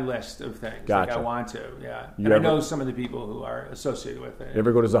on my list of things. Gotcha. Like, I want to, and I know some of the people who are associated with it. You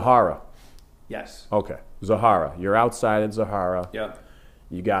ever go to Zahara? Yes. Okay. Zahara. You're outside at Zahara. Yep.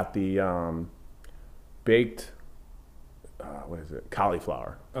 You got the baked, what is it?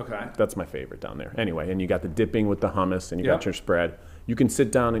 Cauliflower. Okay. That's my favorite down there. Anyway, and you got the dipping with the hummus, and you got your spread. You can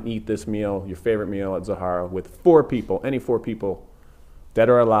sit down and eat this meal, your favorite meal at Zahara, with four people, any four people, dead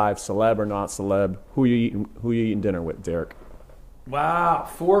or alive, celeb or not celeb. Who you eating dinner with, Derek? Wow,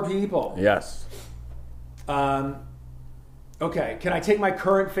 4 people. Yes. Okay, can I take my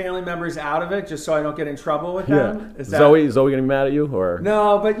current family members out of it just so I don't get in trouble with them? Yeah. Zoe gonna be mad at you, or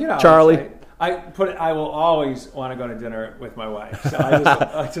no? But you know, Charlie. I will always want to go to dinner with my wife. So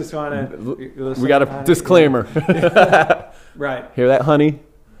I just want to. We got a disclaimer. Right. Hear that, honey?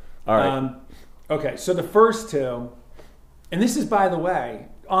 All right. Okay, so the first 2, and this is, by the way,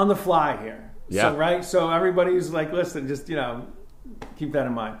 on the fly here. Yeah. So, right. So everybody's like, listen, just keep that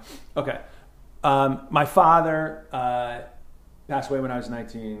in mind. Okay. My father passed away when I was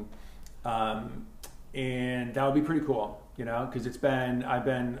 19, and that would be pretty cool, because I've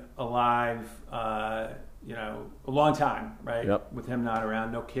been alive, a long time, right? Yep. With him not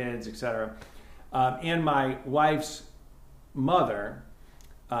around, no kids, etc. And my wife's mother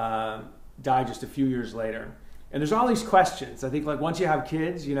died just a few years later. And there's all these questions. I think, like, once you have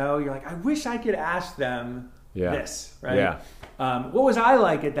kids, you're like, I wish I could ask them this, right? Yeah. What was I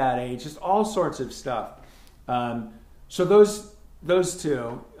like at that age? Just all sorts of stuff. So those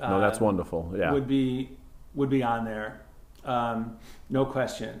 2. No, that's wonderful. Yeah. Would be on there, no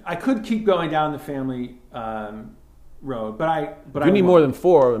question. I could keep going down the family road, but you need more than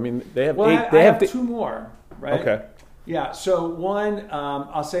 4. I mean, they have 8. I have 2 more, right? Okay. Yeah. So one,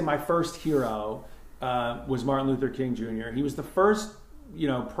 I'll say my first hero was Martin Luther King Jr. He was the first,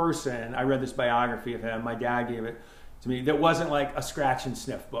 person. I read this biography of him. My dad gave it to me. That wasn't like a scratch and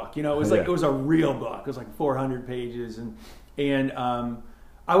sniff book. It was like it was a real book. It was like 400 pages, and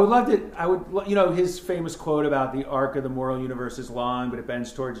I would love to. I would, his famous quote about the arc of the moral universe is long, but it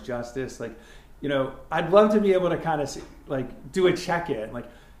bends towards justice. Like, I'd love to be able to kind of do a check-in. Like,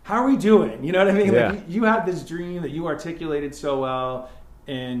 how are we doing? You know what I mean? Yeah. Like you had this dream that you articulated so well,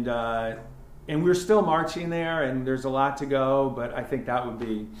 and we're still marching there, and there's a lot to go. But I think that would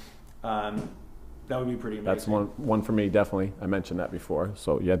be pretty amazing. That's one for me, definitely. I mentioned that before,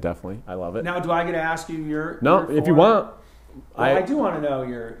 so yeah, definitely, I love it. Now, do I get to ask you your? No, your if you want. Well, I do want to know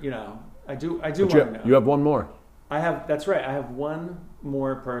your. You know, I do want to know. You have one more. That's right. I have one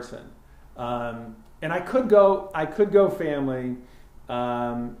more person, and I could go family, but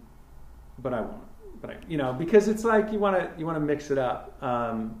I won't. But because it's like you want to mix it up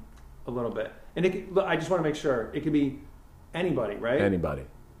a little bit, and I just want to make sure it could be anybody, right? Anybody.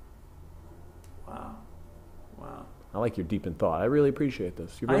 Wow. I like your deep in thought. I really appreciate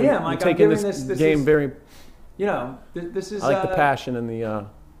this. I am. Like, you're taking this game very. This is. I like the passion and the.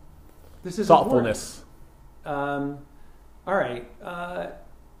 This is thoughtfulness. All right.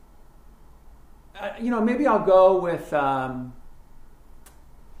 Maybe I'll go with. I'm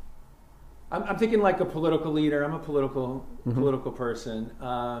thinking like a political leader. I'm a political person.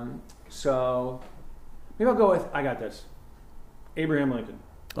 So maybe I'll go with. I got this. Abraham Lincoln.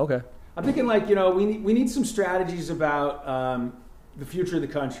 Okay. I'm thinking like we need some strategies about the future of the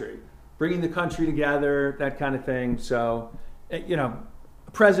country, bringing the country together, that kind of thing. So,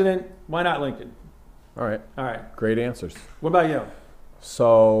 president. Why not Lincoln? All right. Great answers. What about you?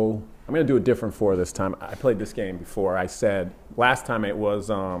 So I'm going to do a different four this time. I played this game before. I said last time it was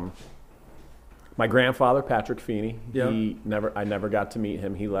my grandfather, Patrick Feeney. Yep. I never got to meet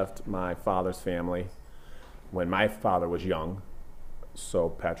him. He left my father's family when my father was young. So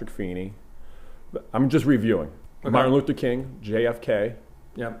Patrick Feeney. I'm just reviewing. Okay. Martin Luther King, JFK.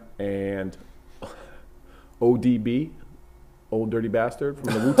 Yep. And ODB. Old Dirty Bastard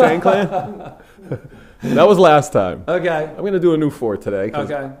from the Wu-Tang Clan. That was last time. Okay. I'm going to do a new four today.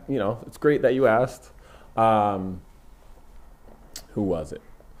 Okay. It's great that you asked. Who was it?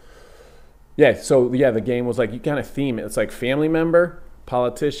 Yeah, so the game was like, you kind of theme it. It's like family member,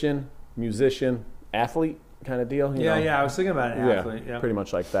 politician, musician, athlete kind of deal. You know? I was thinking about an athlete. Yeah, pretty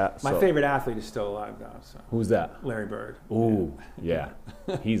much like that. My favorite athlete is still alive, though. So. Who's that? Larry Bird. Ooh, yeah.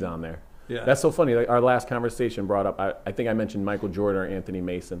 He's on there. Yeah. That's so funny. Like our last conversation brought up, I think I mentioned Michael Jordan or Anthony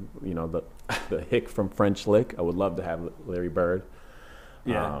Mason, the hick from French Lick. I would love to have Larry Bird.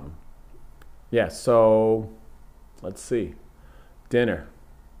 Yeah. So let's see. Dinner.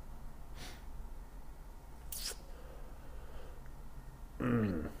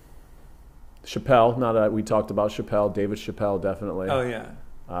 Chappelle, now that we talked about Chappelle, David Chappelle, definitely. Oh, yeah.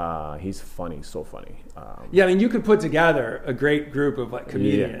 He's funny, so funny. You could put together a great group of like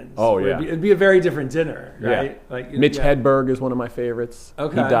comedians. Yeah. Oh, yeah. It'd be a very different dinner, right? Yeah. Like Mitch Hedberg is one of my favorites.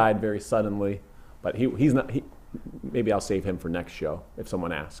 Okay. He died very suddenly, but he's not. Maybe I'll save him for next show if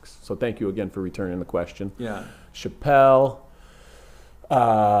someone asks. So thank you again for returning the question. Yeah. Chappelle.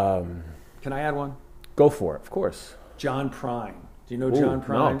 Can I add one? Go for it, of course. John Prine. Do you know John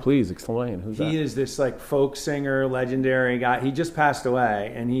Prine? No, please explain. Who's that? He is this like folk singer, legendary guy. He just passed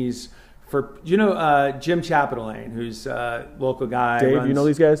away, and he's Jim Chapdelaine, who's a local guy. Dave, you know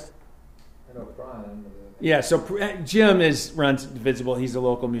these guys? I know Brian. Yeah, so Jim runs Visible. He's a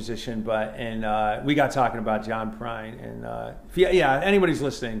local musician, and we got talking about John Prine, and anybody's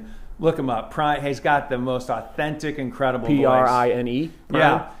listening, look him up. Prine, he's got the most authentic, incredible voice. Prine.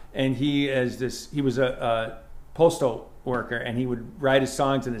 Yeah, and he was a postal worker, and he would write his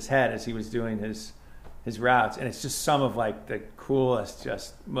songs in his head as he was doing his routes, and it's just some of like the coolest,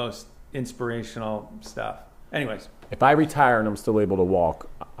 just most inspirational stuff. Anyways, if I retire and I'm still able to walk,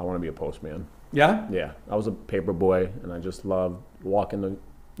 I want to be a postman. Yeah, I was a paper boy, and I just loved walking the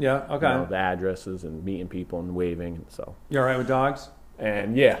the addresses and meeting people and waving. And so you all right with dogs?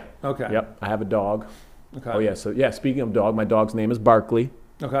 And okay, yep, I have a dog. Okay. Oh yeah, so speaking of dog, my dog's name is Barkley.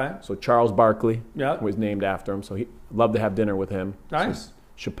 Okay. So Charles Barkley was named after him. So he loved to have dinner with him. Nice.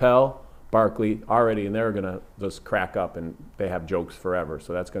 So Chappelle, Barkley already, and they're gonna just crack up, and they have jokes forever.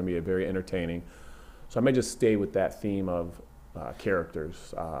 So that's gonna be a very entertaining. So I may just stay with that theme of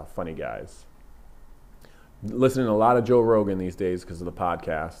characters, funny guys. Listening to a lot of Joe Rogan these days because of the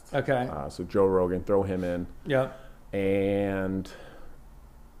podcast. Okay. So Joe Rogan, throw him in. Yep. And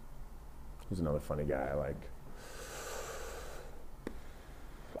who's another funny guy I like?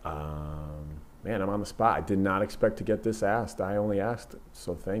 Man, I'm on the spot. I did not expect to get this asked. I only asked it,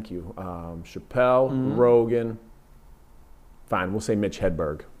 so thank you. Chappelle, Rogan. Fine, we'll say Mitch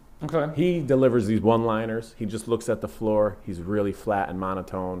Hedberg. Okay. He delivers these one-liners. He just looks at the floor. He's really flat and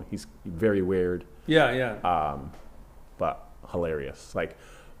monotone. He's very weird. Yeah. But hilarious. Like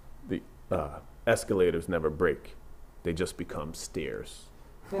the escalators never break; they just become stairs.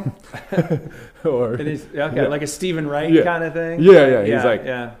 Or It is okay, yeah. like a Stephen Wright Yeah. kind of thing. Yeah. He's like,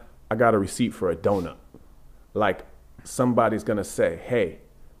 yeah. I got a receipt for a donut. Like somebody's gonna say, hey,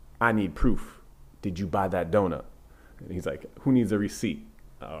 I need proof. Did you buy that donut? And he's like, who needs a receipt?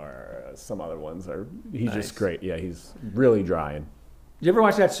 Or some other ones. Or he's Nice. just great. Yeah, he's really drying. You ever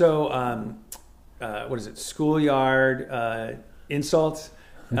watch that show? What is it? Schoolyard Insults.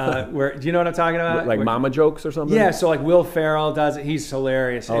 Where do you know what I'm talking about? Like mama jokes or something? Yeah, so like Will Ferrell does it. He's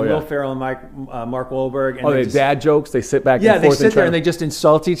hilarious. Oh, and yeah. Will Ferrell and Mark Wahlberg. And They just, dad jokes. They sit back yeah, and they forth sit there try and to- they just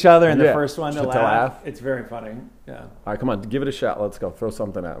insult each other. And the Yeah, first one to to laugh. laugh. It's very funny. Yeah. All right, come on, give it a shot. Let's go. Throw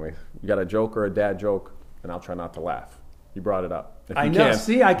something at me. You got a joke or a dad joke, and I'll try not to laugh. You brought it up. If I you know. can.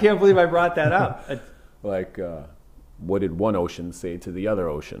 See, I can't believe I brought that up. Like, what did one ocean say to the other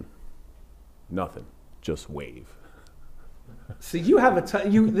ocean? Nothing. Just wave. So you have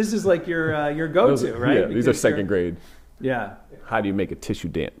this is like your go-to, right? Yeah, these are Because second grade. Yeah. How do you make a tissue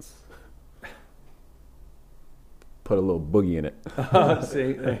dance? Put a little boogie in it. Oh,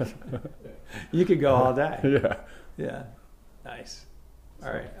 see, you could go all day. Yeah. Yeah. Nice.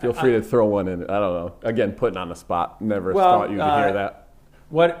 All right. Feel free to throw one in. I don't know. Again, putting on the spot. Never Well, thought you'd hear that.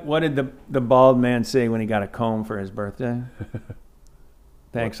 What did the bald man say when he got a comb for his birthday?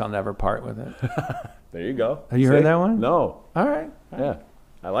 Thanks, I'll never part with it. There you go. Have you heard that one? No. All right. Yeah.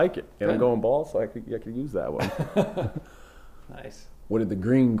 I like it. And I'm Good. going bald, so I could use that one. Nice. What did the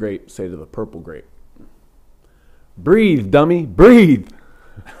green grape say to the purple grape? Breathe, dummy, breathe.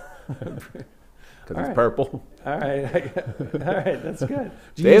 Because it's right. purple. All right. All right. That's good.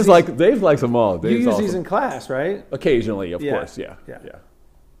 Do you Dave's use these- Dave likes them all. You Dave's use awesome. these in class, right? Occasionally, of Yeah. course. Yeah. Yeah.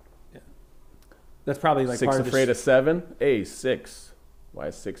 Yeah. That's probably like 6 part of afraid the of 7? Hey, 6. Why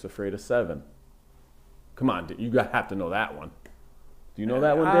is 6 afraid of 7? Come on, you have to know that one. Do you know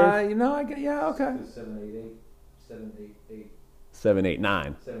that one, Dave? You know, yeah, okay. 788, 788, 7, 8,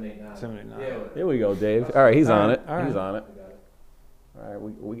 9. 789. 789. Yeah, Here we go, Dave. All right, he's All on right, it. all right. He's on it. I got it. All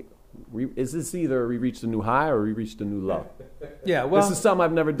right, is this either we reached a new high or we reached a new low? Yeah, well, This is something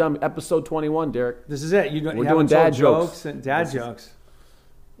I've never done. Episode 21, Derek. this is it. You We're haven't doing told dad jokes. and dad This is- jokes.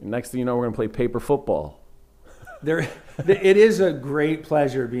 Next thing you know, we're going to play paper football. It is a great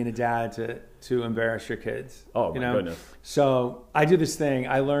pleasure being a dad to embarrass your kids. Oh, my goodness. So I do this thing.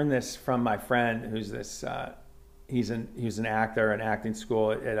 I learned this from my friend who's this. He's an actor in acting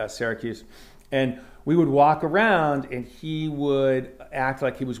school at Syracuse, and we would walk around, and he would act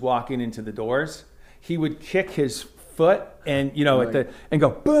like he was walking into the doors. He would kick his foot and and go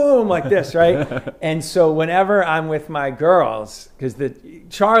boom like this, right? And so whenever I'm with my girls, because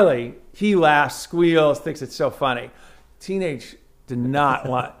Charlie, he laughs, squeals, thinks it's so funny. Teenage did not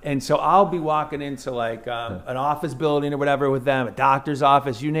want, and so I'll be walking into like an office building or whatever with them, a doctor's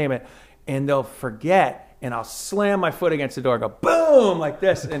office, you name it, and they'll forget, and I'll slam my foot against the door, go boom like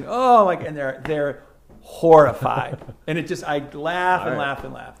this, and and they're horrified, and it just I laugh and laugh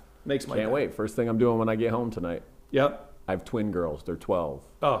and laugh. Makes my Can't day. wait. First thing I'm doing when I get home tonight. Yep. I have twin girls. They're 12.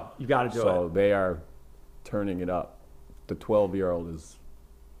 Oh, you got to do So it. they are turning it up. The 12-year-old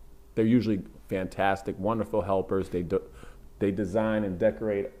they're usually fantastic, wonderful helpers. They design and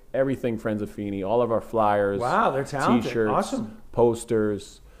decorate everything Friends of Feeney, all of our flyers. Wow, they're talented. T-shirts, Awesome.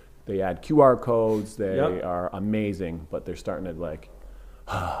 posters. They add QR codes. They Yep. are amazing, but they're starting to like,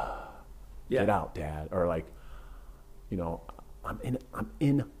 get out, Dad. Or like, I'm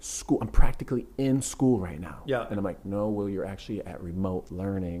in school. I'm practically in school right now. Yeah. And I'm like, no, Will, you're actually at remote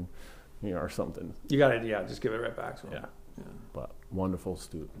learning, or something. You got to, just give it right back to them. Yeah. But wonderful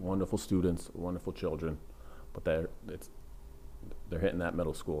students, wonderful children. But they're hitting that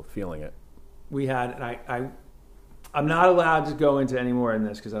middle school, feeling it. We had, and I'm not allowed to go into any more in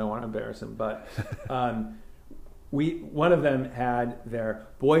this because I don't want to embarrass them, but one of them had their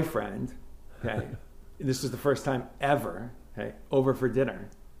boyfriend, okay, this was the first time ever, okay, over for dinner.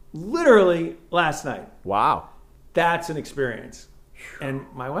 Literally last night. Wow. That's an experience. And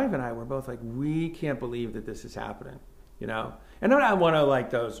my wife and I were both like, we can't believe that this is happening, And I don't want to like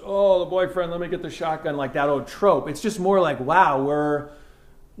those, the boyfriend, let me get the shotgun, like that old trope. It's just more like, wow,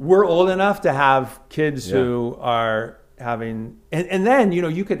 we're old enough to have kids who are having, and then,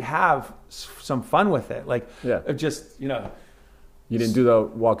 you could have some fun with it. Like, just, You didn't do the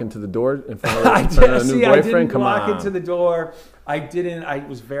walk into the door in front of, I in front of a did. new See, boyfriend? I didn't Come walk on. into the door. I didn't. I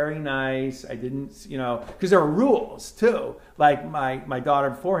was very nice. I didn't, because there are rules too. Like my daughter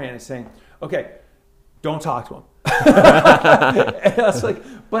beforehand is saying, okay, don't talk to him. And I was like,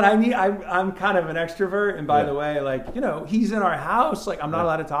 but I'm kind of an extrovert. And by the way, like, he's in our house. Like, I'm not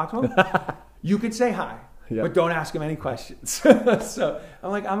allowed to talk to him. You could say hi, but don't ask him any questions. So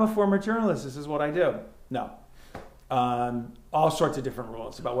I'm like, I'm a former journalist. This is what I do. No. All sorts of different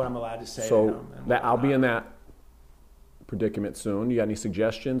rules about what I'm allowed to say. So to them and that I'll be whatnot. in that predicament soon. You got any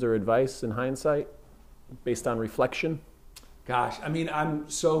suggestions or advice in hindsight based on reflection? Gosh, I mean, I'm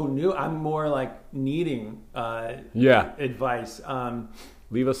so new. I'm more like needing Yeah. advice.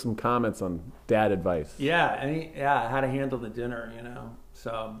 Leave us some comments on dad advice. How to handle the dinner,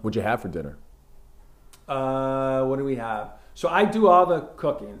 So, What'd you have for dinner? what do we have? So I do all the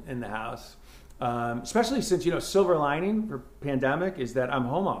cooking in the house, especially since, silver lining for pandemic is that I'm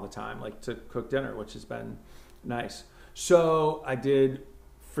home all the time, like to cook dinner, which has been nice. So I did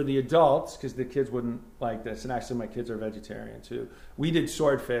for the adults, because the kids wouldn't like this, and actually my kids are vegetarian too. We did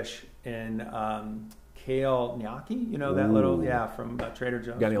swordfish and kale gnocchi, that little, from Trader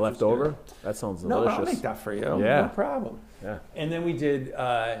Joe's. Got any which is left over? good. That sounds No, delicious. I'll make that for you. Yeah. No problem. Yeah. And then we did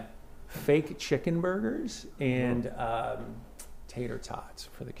fake chicken burgers and tater tots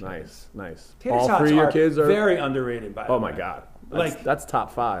for the kids. Nice. Tater All tots three of your are kids are. very underrated, by the Oh way. my God. Like- That's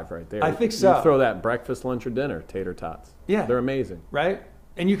top 5 right there. I think so. You throw that breakfast, lunch, or dinner, tater tots. Yeah. They're amazing. Right?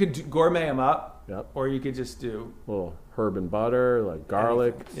 And you could gourmet them up, Yep. or you could just do, Little herb and butter, like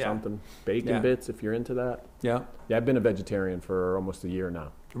garlic, Anything. Yeah. something. Bacon Yeah. bits if you're into that. yeah. Yeah, I've been a vegetarian for almost a year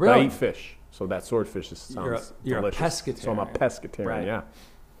now. But Really? I eat fish, so that swordfish sounds You're a delicious. pescatarian. So I'm a pescatarian, Right. yeah.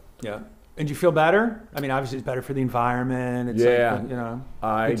 Yeah. And you feel better? I mean, obviously it's better for the environment. It's Yeah. like,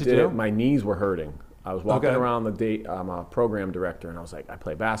 I good to did do? it. My knees were hurting. I was walking Okay. around the day. I'm a program director, and I was like, I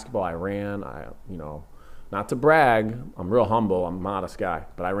play basketball. I ran. Not to brag. I'm real humble. I'm a modest guy,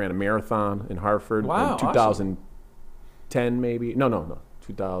 but I ran a marathon in Hartford Wow, in 2010, maybe. No.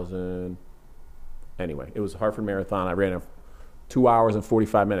 2000. Anyway, it was a Hartford Marathon. I ran in 2 hours and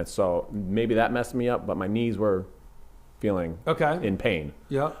 45 minutes. So maybe that messed me up, but my knees were feeling Okay. in pain.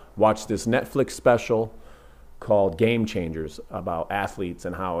 Yeah. Watched this Netflix special called Game Changers about athletes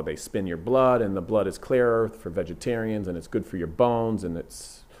and how they spin your blood, and the blood is clearer for vegetarians, and it's good for your bones, and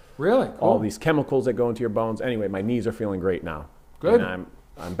it's Really? Cool. all these chemicals that go into your bones. Anyway, my knees are feeling great now. Good. And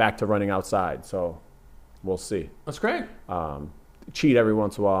I'm back to running outside, so we'll see. That's great. Cheat every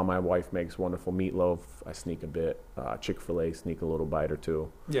once in a while. My wife makes wonderful meatloaf. I sneak a bit. Chick-fil-A, sneak a little bite or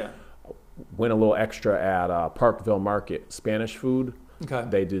two. Yeah. Went a little extra at Parkville Market, Spanish food. Okay.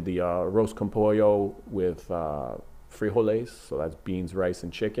 They did the roast con pollo with frijoles, so that's beans, rice,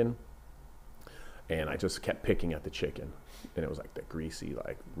 and chicken. And I just kept picking at the chicken. And it was like the greasy,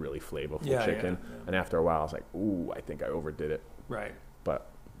 like really flavorful chicken. Yeah. And after a while, I was like, ooh, I think I overdid it. Right. But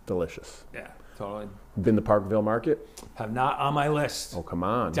delicious. Yeah, totally. Been to Parkville Market? Have not on my list. Oh, come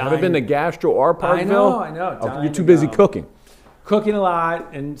on. Dying. Haven't been to Gastro or Parkville? I know. Oh, Dying you're too to busy go. cooking. Cooking a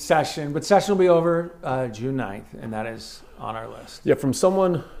lot in session, but session will be over June 9th, and that is on our list. Yeah, from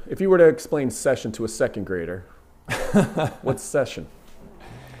someone, if you were to explain session to a second grader, what's session?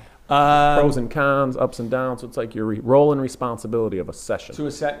 Pros and cons, ups and downs. So it's like your role and responsibility of a session.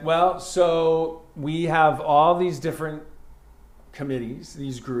 So we have all these different committees,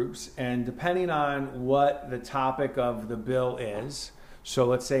 these groups, and depending on what the topic of the bill is, so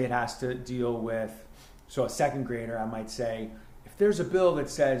let's say it has to deal with, so a second grader, I might say, if there's a bill that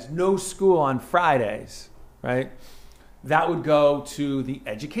says no school on Fridays, right? That would go to the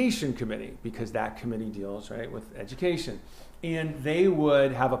education committee because that committee deals, right, with education. And they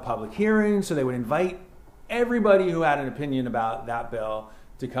would have a public hearing, so they would invite everybody who had an opinion about that bill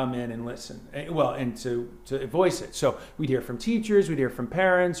to come in and listen, and to voice it. So we'd hear from teachers, we'd hear from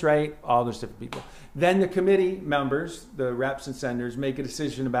parents, right, all those different people. Then the committee members, the reps and senators, make a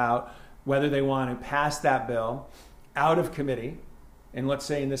decision about whether they want to pass that bill out of committee. And let's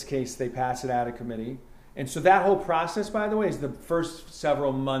say in this case, they pass it out of committee. And so that whole process, by the way, is the first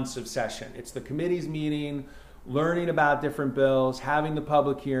several months of session. It's the committee's meeting, learning about different bills, having the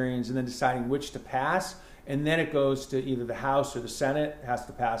public hearings, and then deciding which to pass. And then it goes to either the House or the Senate. It has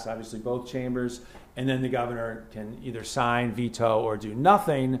to pass, obviously, both chambers. And then the governor can either sign, veto, or do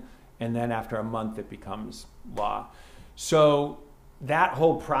nothing. And then after a month, it becomes law. So that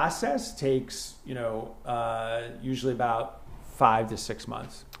whole process takes, usually about 5 to 6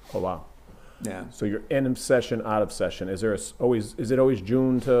 months. Oh, wow. Yeah. So you're in session, out of session. Is it always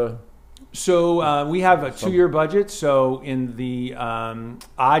June to? So we have a 2-year budget. So in the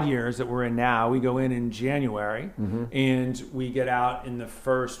odd years that we're in now, we go in January, and we get out in the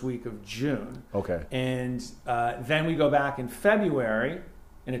first week of June. Okay. And then we go back in February,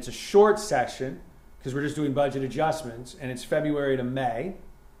 and it's a short session because we're just doing budget adjustments, and it's February to May,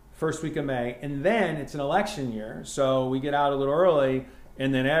 first week of May. And then it's an election year, so we get out a little early,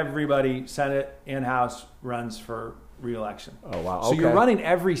 and then everybody, Senate and House, runs for re-election. Oh, wow. So Okay. you're running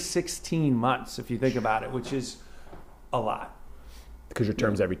every 16 months, if you think about it, which is a lot. Because your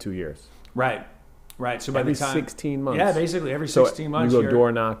term's every 2 years. Right. Right. So by every the time 16 months. Yeah, basically every 16 months. You go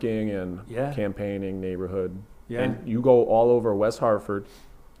door knocking and Yeah. campaigning, neighborhood. Yeah. And you go all over West Hartford,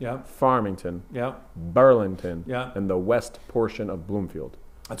 Yep. Farmington, Yep. Burlington, Yeah. and the west portion of Bloomfield.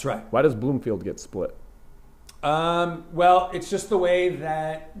 That's right. Why does Bloomfield get split? Well, it's just the way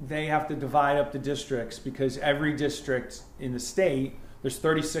that they have to divide up the districts, because every district in the state, there's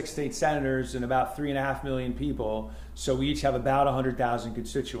 36 state senators and about 3.5 million people. So we each have about 100,000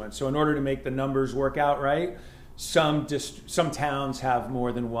 constituents. So in order to make the numbers work out right, some towns have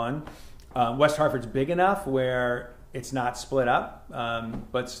more than one. West Hartford's big enough where it's not split up.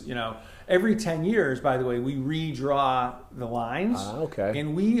 But, every 10 years, by the way, we redraw the lines. Okay.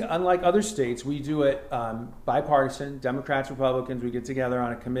 And we, unlike other states, we do it bipartisan, Democrats, Republicans, we get together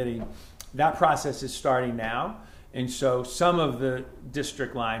on a committee. That process is starting now. And so some of the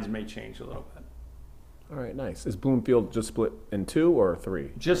district lines may change a little bit. All right, nice. Is Bloomfield just split in 2 or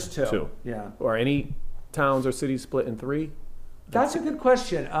 3? Just two. 2. Yeah. Or any towns or cities split in 3? That's a good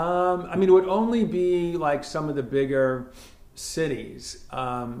question. It would only be like some of the bigger cities.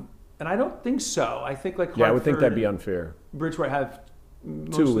 And I don't think so. I think like Hartford, I would think that'd be unfair. Bridgeport have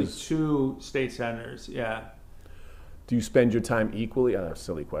mostly 2 state senators. Yeah. Do you spend your time equally? A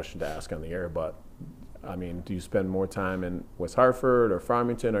silly question to ask on the air, but do you spend more time in West Hartford or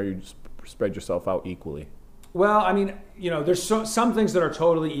Farmington, or you just spread yourself out equally? Well, there's some things that are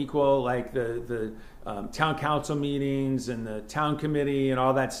totally equal, like the town council meetings and the town committee and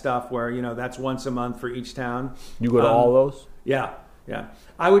all that stuff, where that's once a month for each town. You go to all those? Yeah.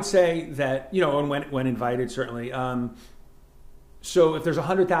 I would say that and when invited, certainly. So if there's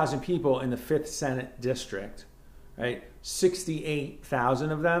 100,000 people in the 5th Senate district, right,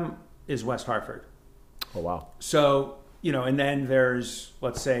 68,000 of them is West Hartford. Oh wow. So and then there's,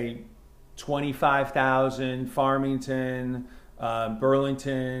 let's say, 25,000 Farmington.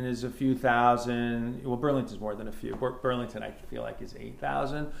 Burlington is a few thousand. Well, Burlington's more than a few. Burlington, I feel like, is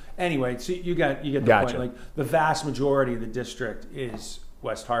 8,000. Anyway, so you get the Gotcha. point. Like the vast majority of the district is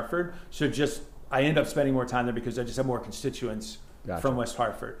West Hartford. So I end up spending more time there because I just have more constituents from West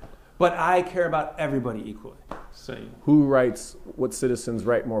Hartford. But I care about everybody equally. So What citizens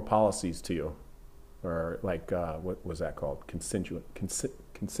write more policies to you? Or what was that called?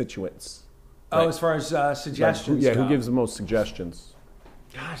 Constituents. Right. As far as suggestions who gives the most suggestions?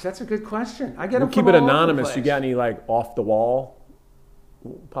 Gosh, that's a good question. I get them keep from it all over the anonymous. place. You got any off the wall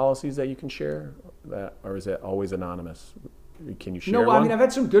policies that you can share, or is it always anonymous? Can you share one? I've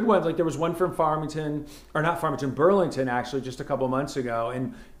had some good ones. Like there was one from Burlington, actually, just a couple months ago.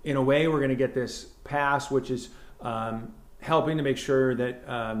 And in a way, we're going to get this passed, which is helping to make sure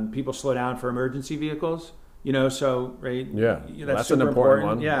that people slow down for emergency vehicles. Right? Yeah, that's an important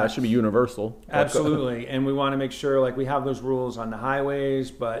one. Yeah, that should be universal. Absolutely, and we want to make sure we have those rules on the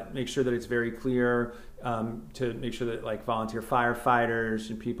highways, but make sure that it's very clear to make sure that volunteer firefighters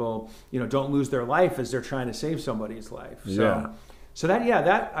and people don't lose their life as they're trying to save somebody's life. So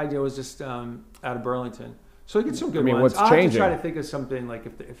that idea was just out of Burlington. So we get some good ones. What's I'll changing? have to try to think of something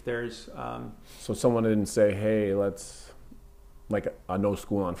if there's. So someone didn't say, "Hey, let's." Like a no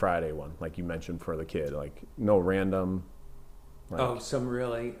school on Friday one, like you mentioned for the kid, no random. Some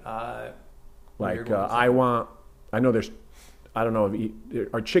really. I know there's, I don't know,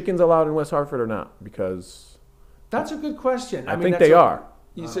 are chickens allowed in West Hartford or not? Because that's a good question. I think they are.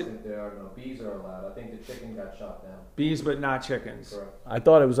 I don't think there are no bees are allowed. I think the chicken got shot down. Bees, but not chickens. Correct. I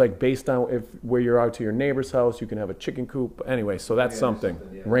thought it was based on where you're out to your neighbor's house, you can have a chicken coop. Anyway, so that's something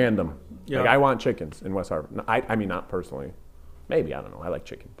random. Yeah. I want chickens in West Hartford. I mean, not personally. Maybe, I don't know. I like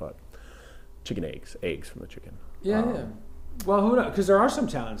chicken, but chicken eggs from the chicken. Yeah. Well, who knows? Because there are some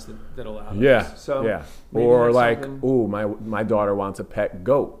towns that allow this. Yeah. So yeah. Or my daughter wants a pet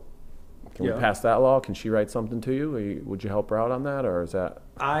goat. Can we pass that law? Can she write something to you? Would you help her out on that, or is that?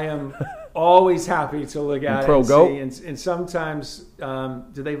 I am always happy to look at pro it and goat? see. And sometimes,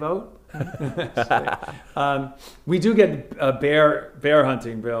 do they vote? We do get a bear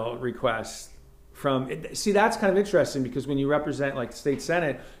hunting bill requests. That's kind of interesting because when you represent the state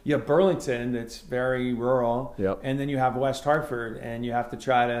senate, you have Burlington that's very rural, and then you have West Hartford, and you have to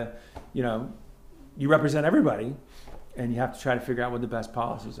try to, you represent everybody, and you have to try to figure out what the best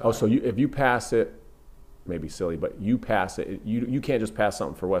policies are. Oh, so if you pass it, maybe silly, but you pass it, you can't just pass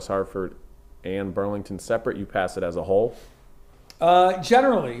something for West Hartford and Burlington separate. You pass it as a whole.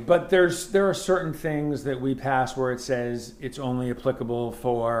 Generally, but there are certain things that we pass where it says it's only applicable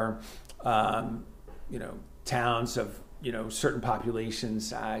for. Towns of, certain population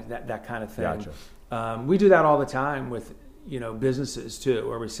size, that kind of thing. Gotcha. We do that all the time with, businesses too,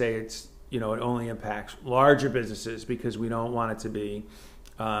 where we say it's, it only impacts larger businesses because we don't want it to be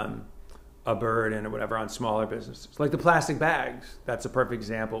a burden or whatever on smaller businesses. Like the plastic bags, that's a perfect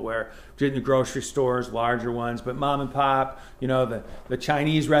example where in the grocery stores, larger ones, but mom and pop, the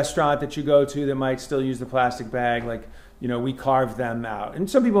Chinese restaurant that you go to that might still use the plastic bag, like, we carved them out. And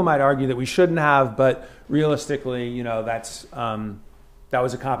some people might argue that we shouldn't have, but realistically, that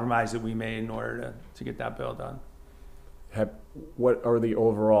was a compromise that we made in order to get that bill done. What are the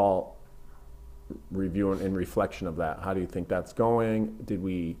overall review and reflection of that? How do you think that's going?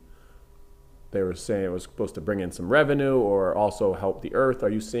 They were saying it was supposed to bring in some revenue or also help the earth. Are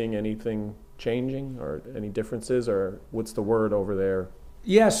you seeing anything changing or any differences, or what's the word over there?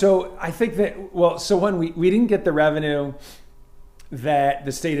 Yeah, so I think that, we didn't get the revenue that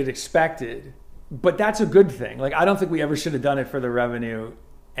the state had expected, but that's a good thing. Like, I don't think we ever should have done it for the revenue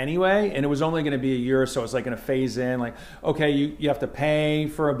anyway, and it was only going to be a year or so. It's like going to phase in, like, okay, you have to pay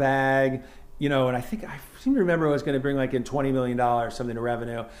for a bag, and I seem to remember it was going to bring like in $20 million or something to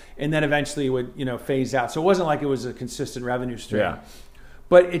revenue, and then eventually it would, phase out. So it wasn't like it was a consistent revenue stream. Yeah.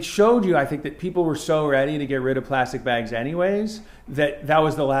 But it showed you, I think, that people were so ready to get rid of plastic bags anyways, that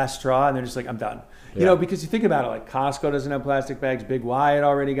was the last straw, and they're just like, I'm done. Yeah. Because you think about it, like Costco doesn't have plastic bags, Big Y had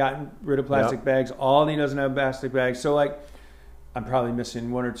already gotten rid of plastic bags, Aldi doesn't have plastic bags. So like, I'm probably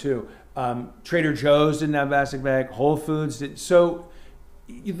missing one or two. Trader Joe's didn't have plastic bag, Whole Foods did. So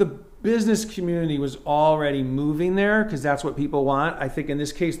the business community was already moving there because that's what people want. I think in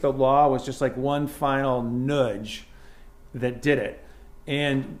this case, the law was just like one final nudge that did it.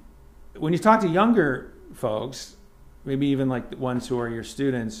 And when you talk to younger folks, maybe even like the ones who are your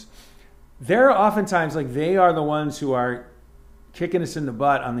students, they're oftentimes like, they are the ones who are kicking us in the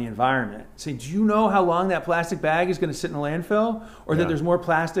butt on the environment. Say, do you know how long that plastic bag is going to sit in a landfill? Or that there's more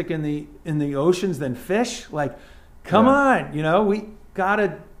plastic in the oceans than fish? Like, come on, we got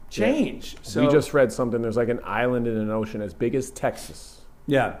to change. So we just read something. There's like an island in an ocean as big as Texas.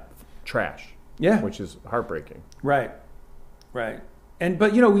 Yeah. Trash. Yeah. Which is heartbreaking. Right.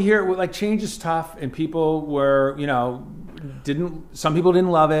 But we hear like change is tough, and people were, some people didn't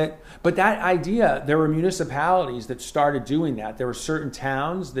love it. But that idea, there were municipalities that started doing that. There were certain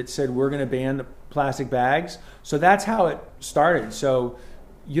towns that said, we're going to ban the plastic bags. So that's how it started. So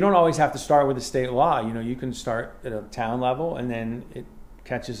you don't always have to start with a state law. You can start at a town level, and then it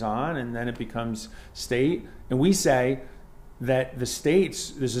catches on, and then it becomes state. And we say that the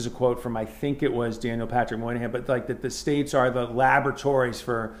states, this is a quote from, I think it was Daniel Patrick Moynihan, but like that the states are the laboratories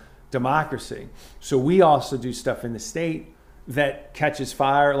for democracy. So we also do stuff in the state that catches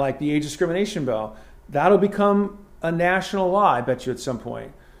fire, like the age discrimination bill. That'll become a national law, I bet you, at some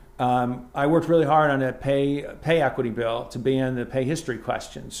point. I worked really hard on a pay equity bill to ban the pay history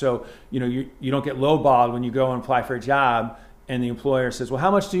question. So, you don't get lowballed when you go and apply for a job and the employer says, well, how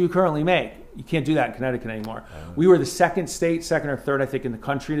much do you currently make? You can't do that in Connecticut anymore. We were the second or third, I think, in the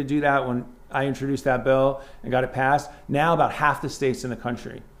country to do that when I introduced that bill and got it passed. Now about half the states in the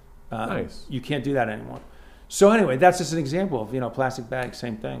country, nice. You can't do that anymore. So anyway, that's just an example of, plastic bags,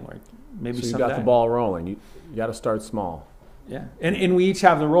 same thing. Like maybe so you someday. got the ball rolling. You got to start small. Yeah, and we each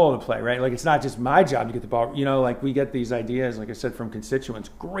have the role to play, right? Like it's not just my job to get the ball. Like we get these ideas, like I said, from constituents,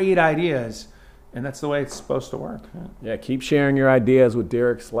 great ideas. And that's the way it's supposed to work. Yeah, keep sharing your ideas with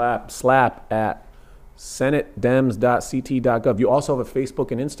Derek Slap at senatedems.ct.gov. You also have a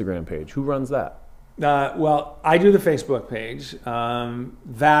Facebook and Instagram page. Who runs that? Well, I do the Facebook page.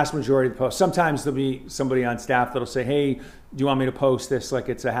 Vast majority of the posts. Sometimes there'll be somebody on staff that'll say, hey, do you want me to post this like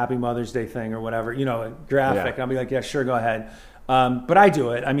it's a Happy Mother's Day thing or whatever, a graphic. Yeah. And I'll be like, yeah, sure, go ahead. But I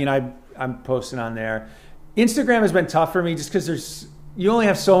do it. I mean, I'm posting on there. Instagram has been tough for me just because you only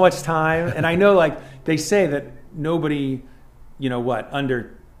have so much time. And I know like they say that nobody,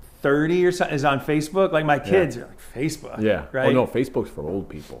 under 30 or something is on Facebook. Like my kids are like, Facebook. Yeah. Right. Oh no, Facebook's for old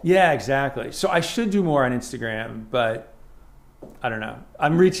people. Yeah, exactly. So I should do more on Instagram, but I don't know.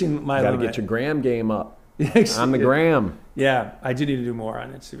 I'm reaching my limit. Got to get your gram game up. Yes. On the gram. Yeah, I do need to do more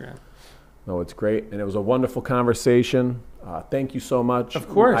on Instagram. No, it's great. And it was a wonderful conversation. Thank you so much. Of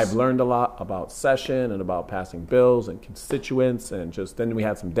course. I've learned a lot about session and about passing bills and constituents, and then we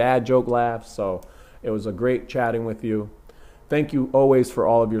had some dad joke laughs. So it was a great chatting with you. Thank you always for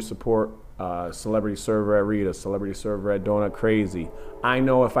all of your support. Celebrity Server at Rita, Celebrity Server at Donut Crazy. I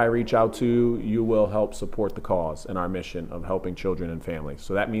know if I reach out to you, you will help support the cause and our mission of helping children and families.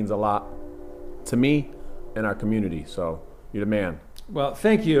 So that means a lot to me and our community. So you're the man. Well,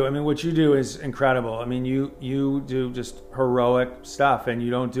 thank you. I mean, what you do is incredible. I mean, you do just heroic stuff, and you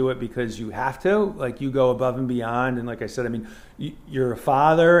don't do it because you have to. Like, you go above and beyond. And like I said, I mean, you're a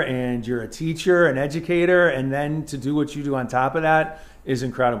father and you're a teacher, an educator, and then to do what you do on top of that is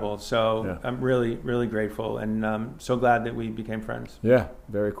incredible. So yeah. I'm really, really grateful, and so glad that we became friends. Yeah,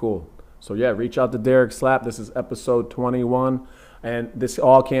 very cool. So yeah, reach out to Derek Slap. This is episode 21. And this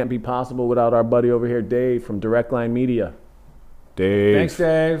all can't be possible without our buddy over here, Dave, from Direct Line Media. Dave. Thanks,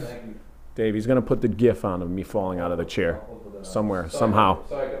 Dave. Thank you. Dave, he's going to put the GIF on of me falling out of the chair somewhere, somehow.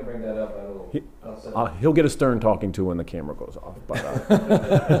 Sorry I couldn't bring that up. He'll get a stern talking to when the camera goes off.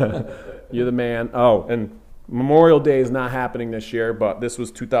 But you're the man. Oh, and Memorial Day is not happening this year, but this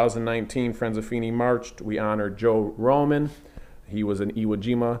was 2019. Friends of Feeney marched. We honored Joe Roman. He was an Iwo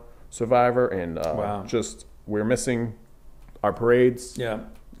Jima survivor, and Wow. we're missing our parades. Yeah.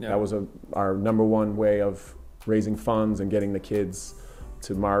 That was our number one way of raising funds and getting the kids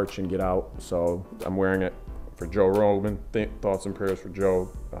to march and get out. So I'm wearing it for Joe Roman. Thoughts and prayers for Joe.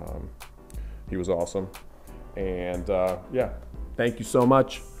 He was awesome. And yeah, thank you so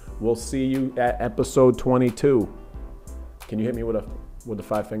much. We'll see you at episode 22. Can you hit me with the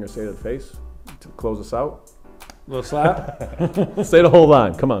 5 finger say to the face to close us out? Little slap. Say the whole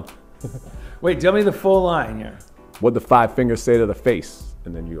line. Come on. Wait, tell me the full line here. What the 5 fingers say to the face,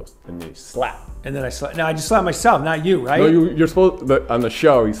 and then you slap. And then I slap. No, I just slap myself, not you, right? No, you're supposed on the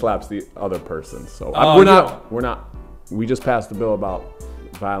show. He slaps the other person. So Oh, we're not. We just passed the bill about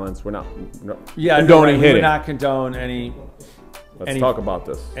violence. We're not Yeah, condoning we hitting. would not condone any Let's talk about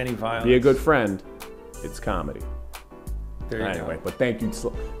this. violence. Be a good friend. It's comedy. There you Anyway, go. but thank you,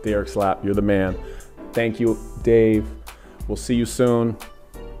 Derek Slap. You're the man. Thank you, Dave. We'll see you soon.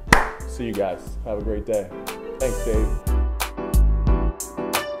 See you guys. Have a great day. Thanks, Dave.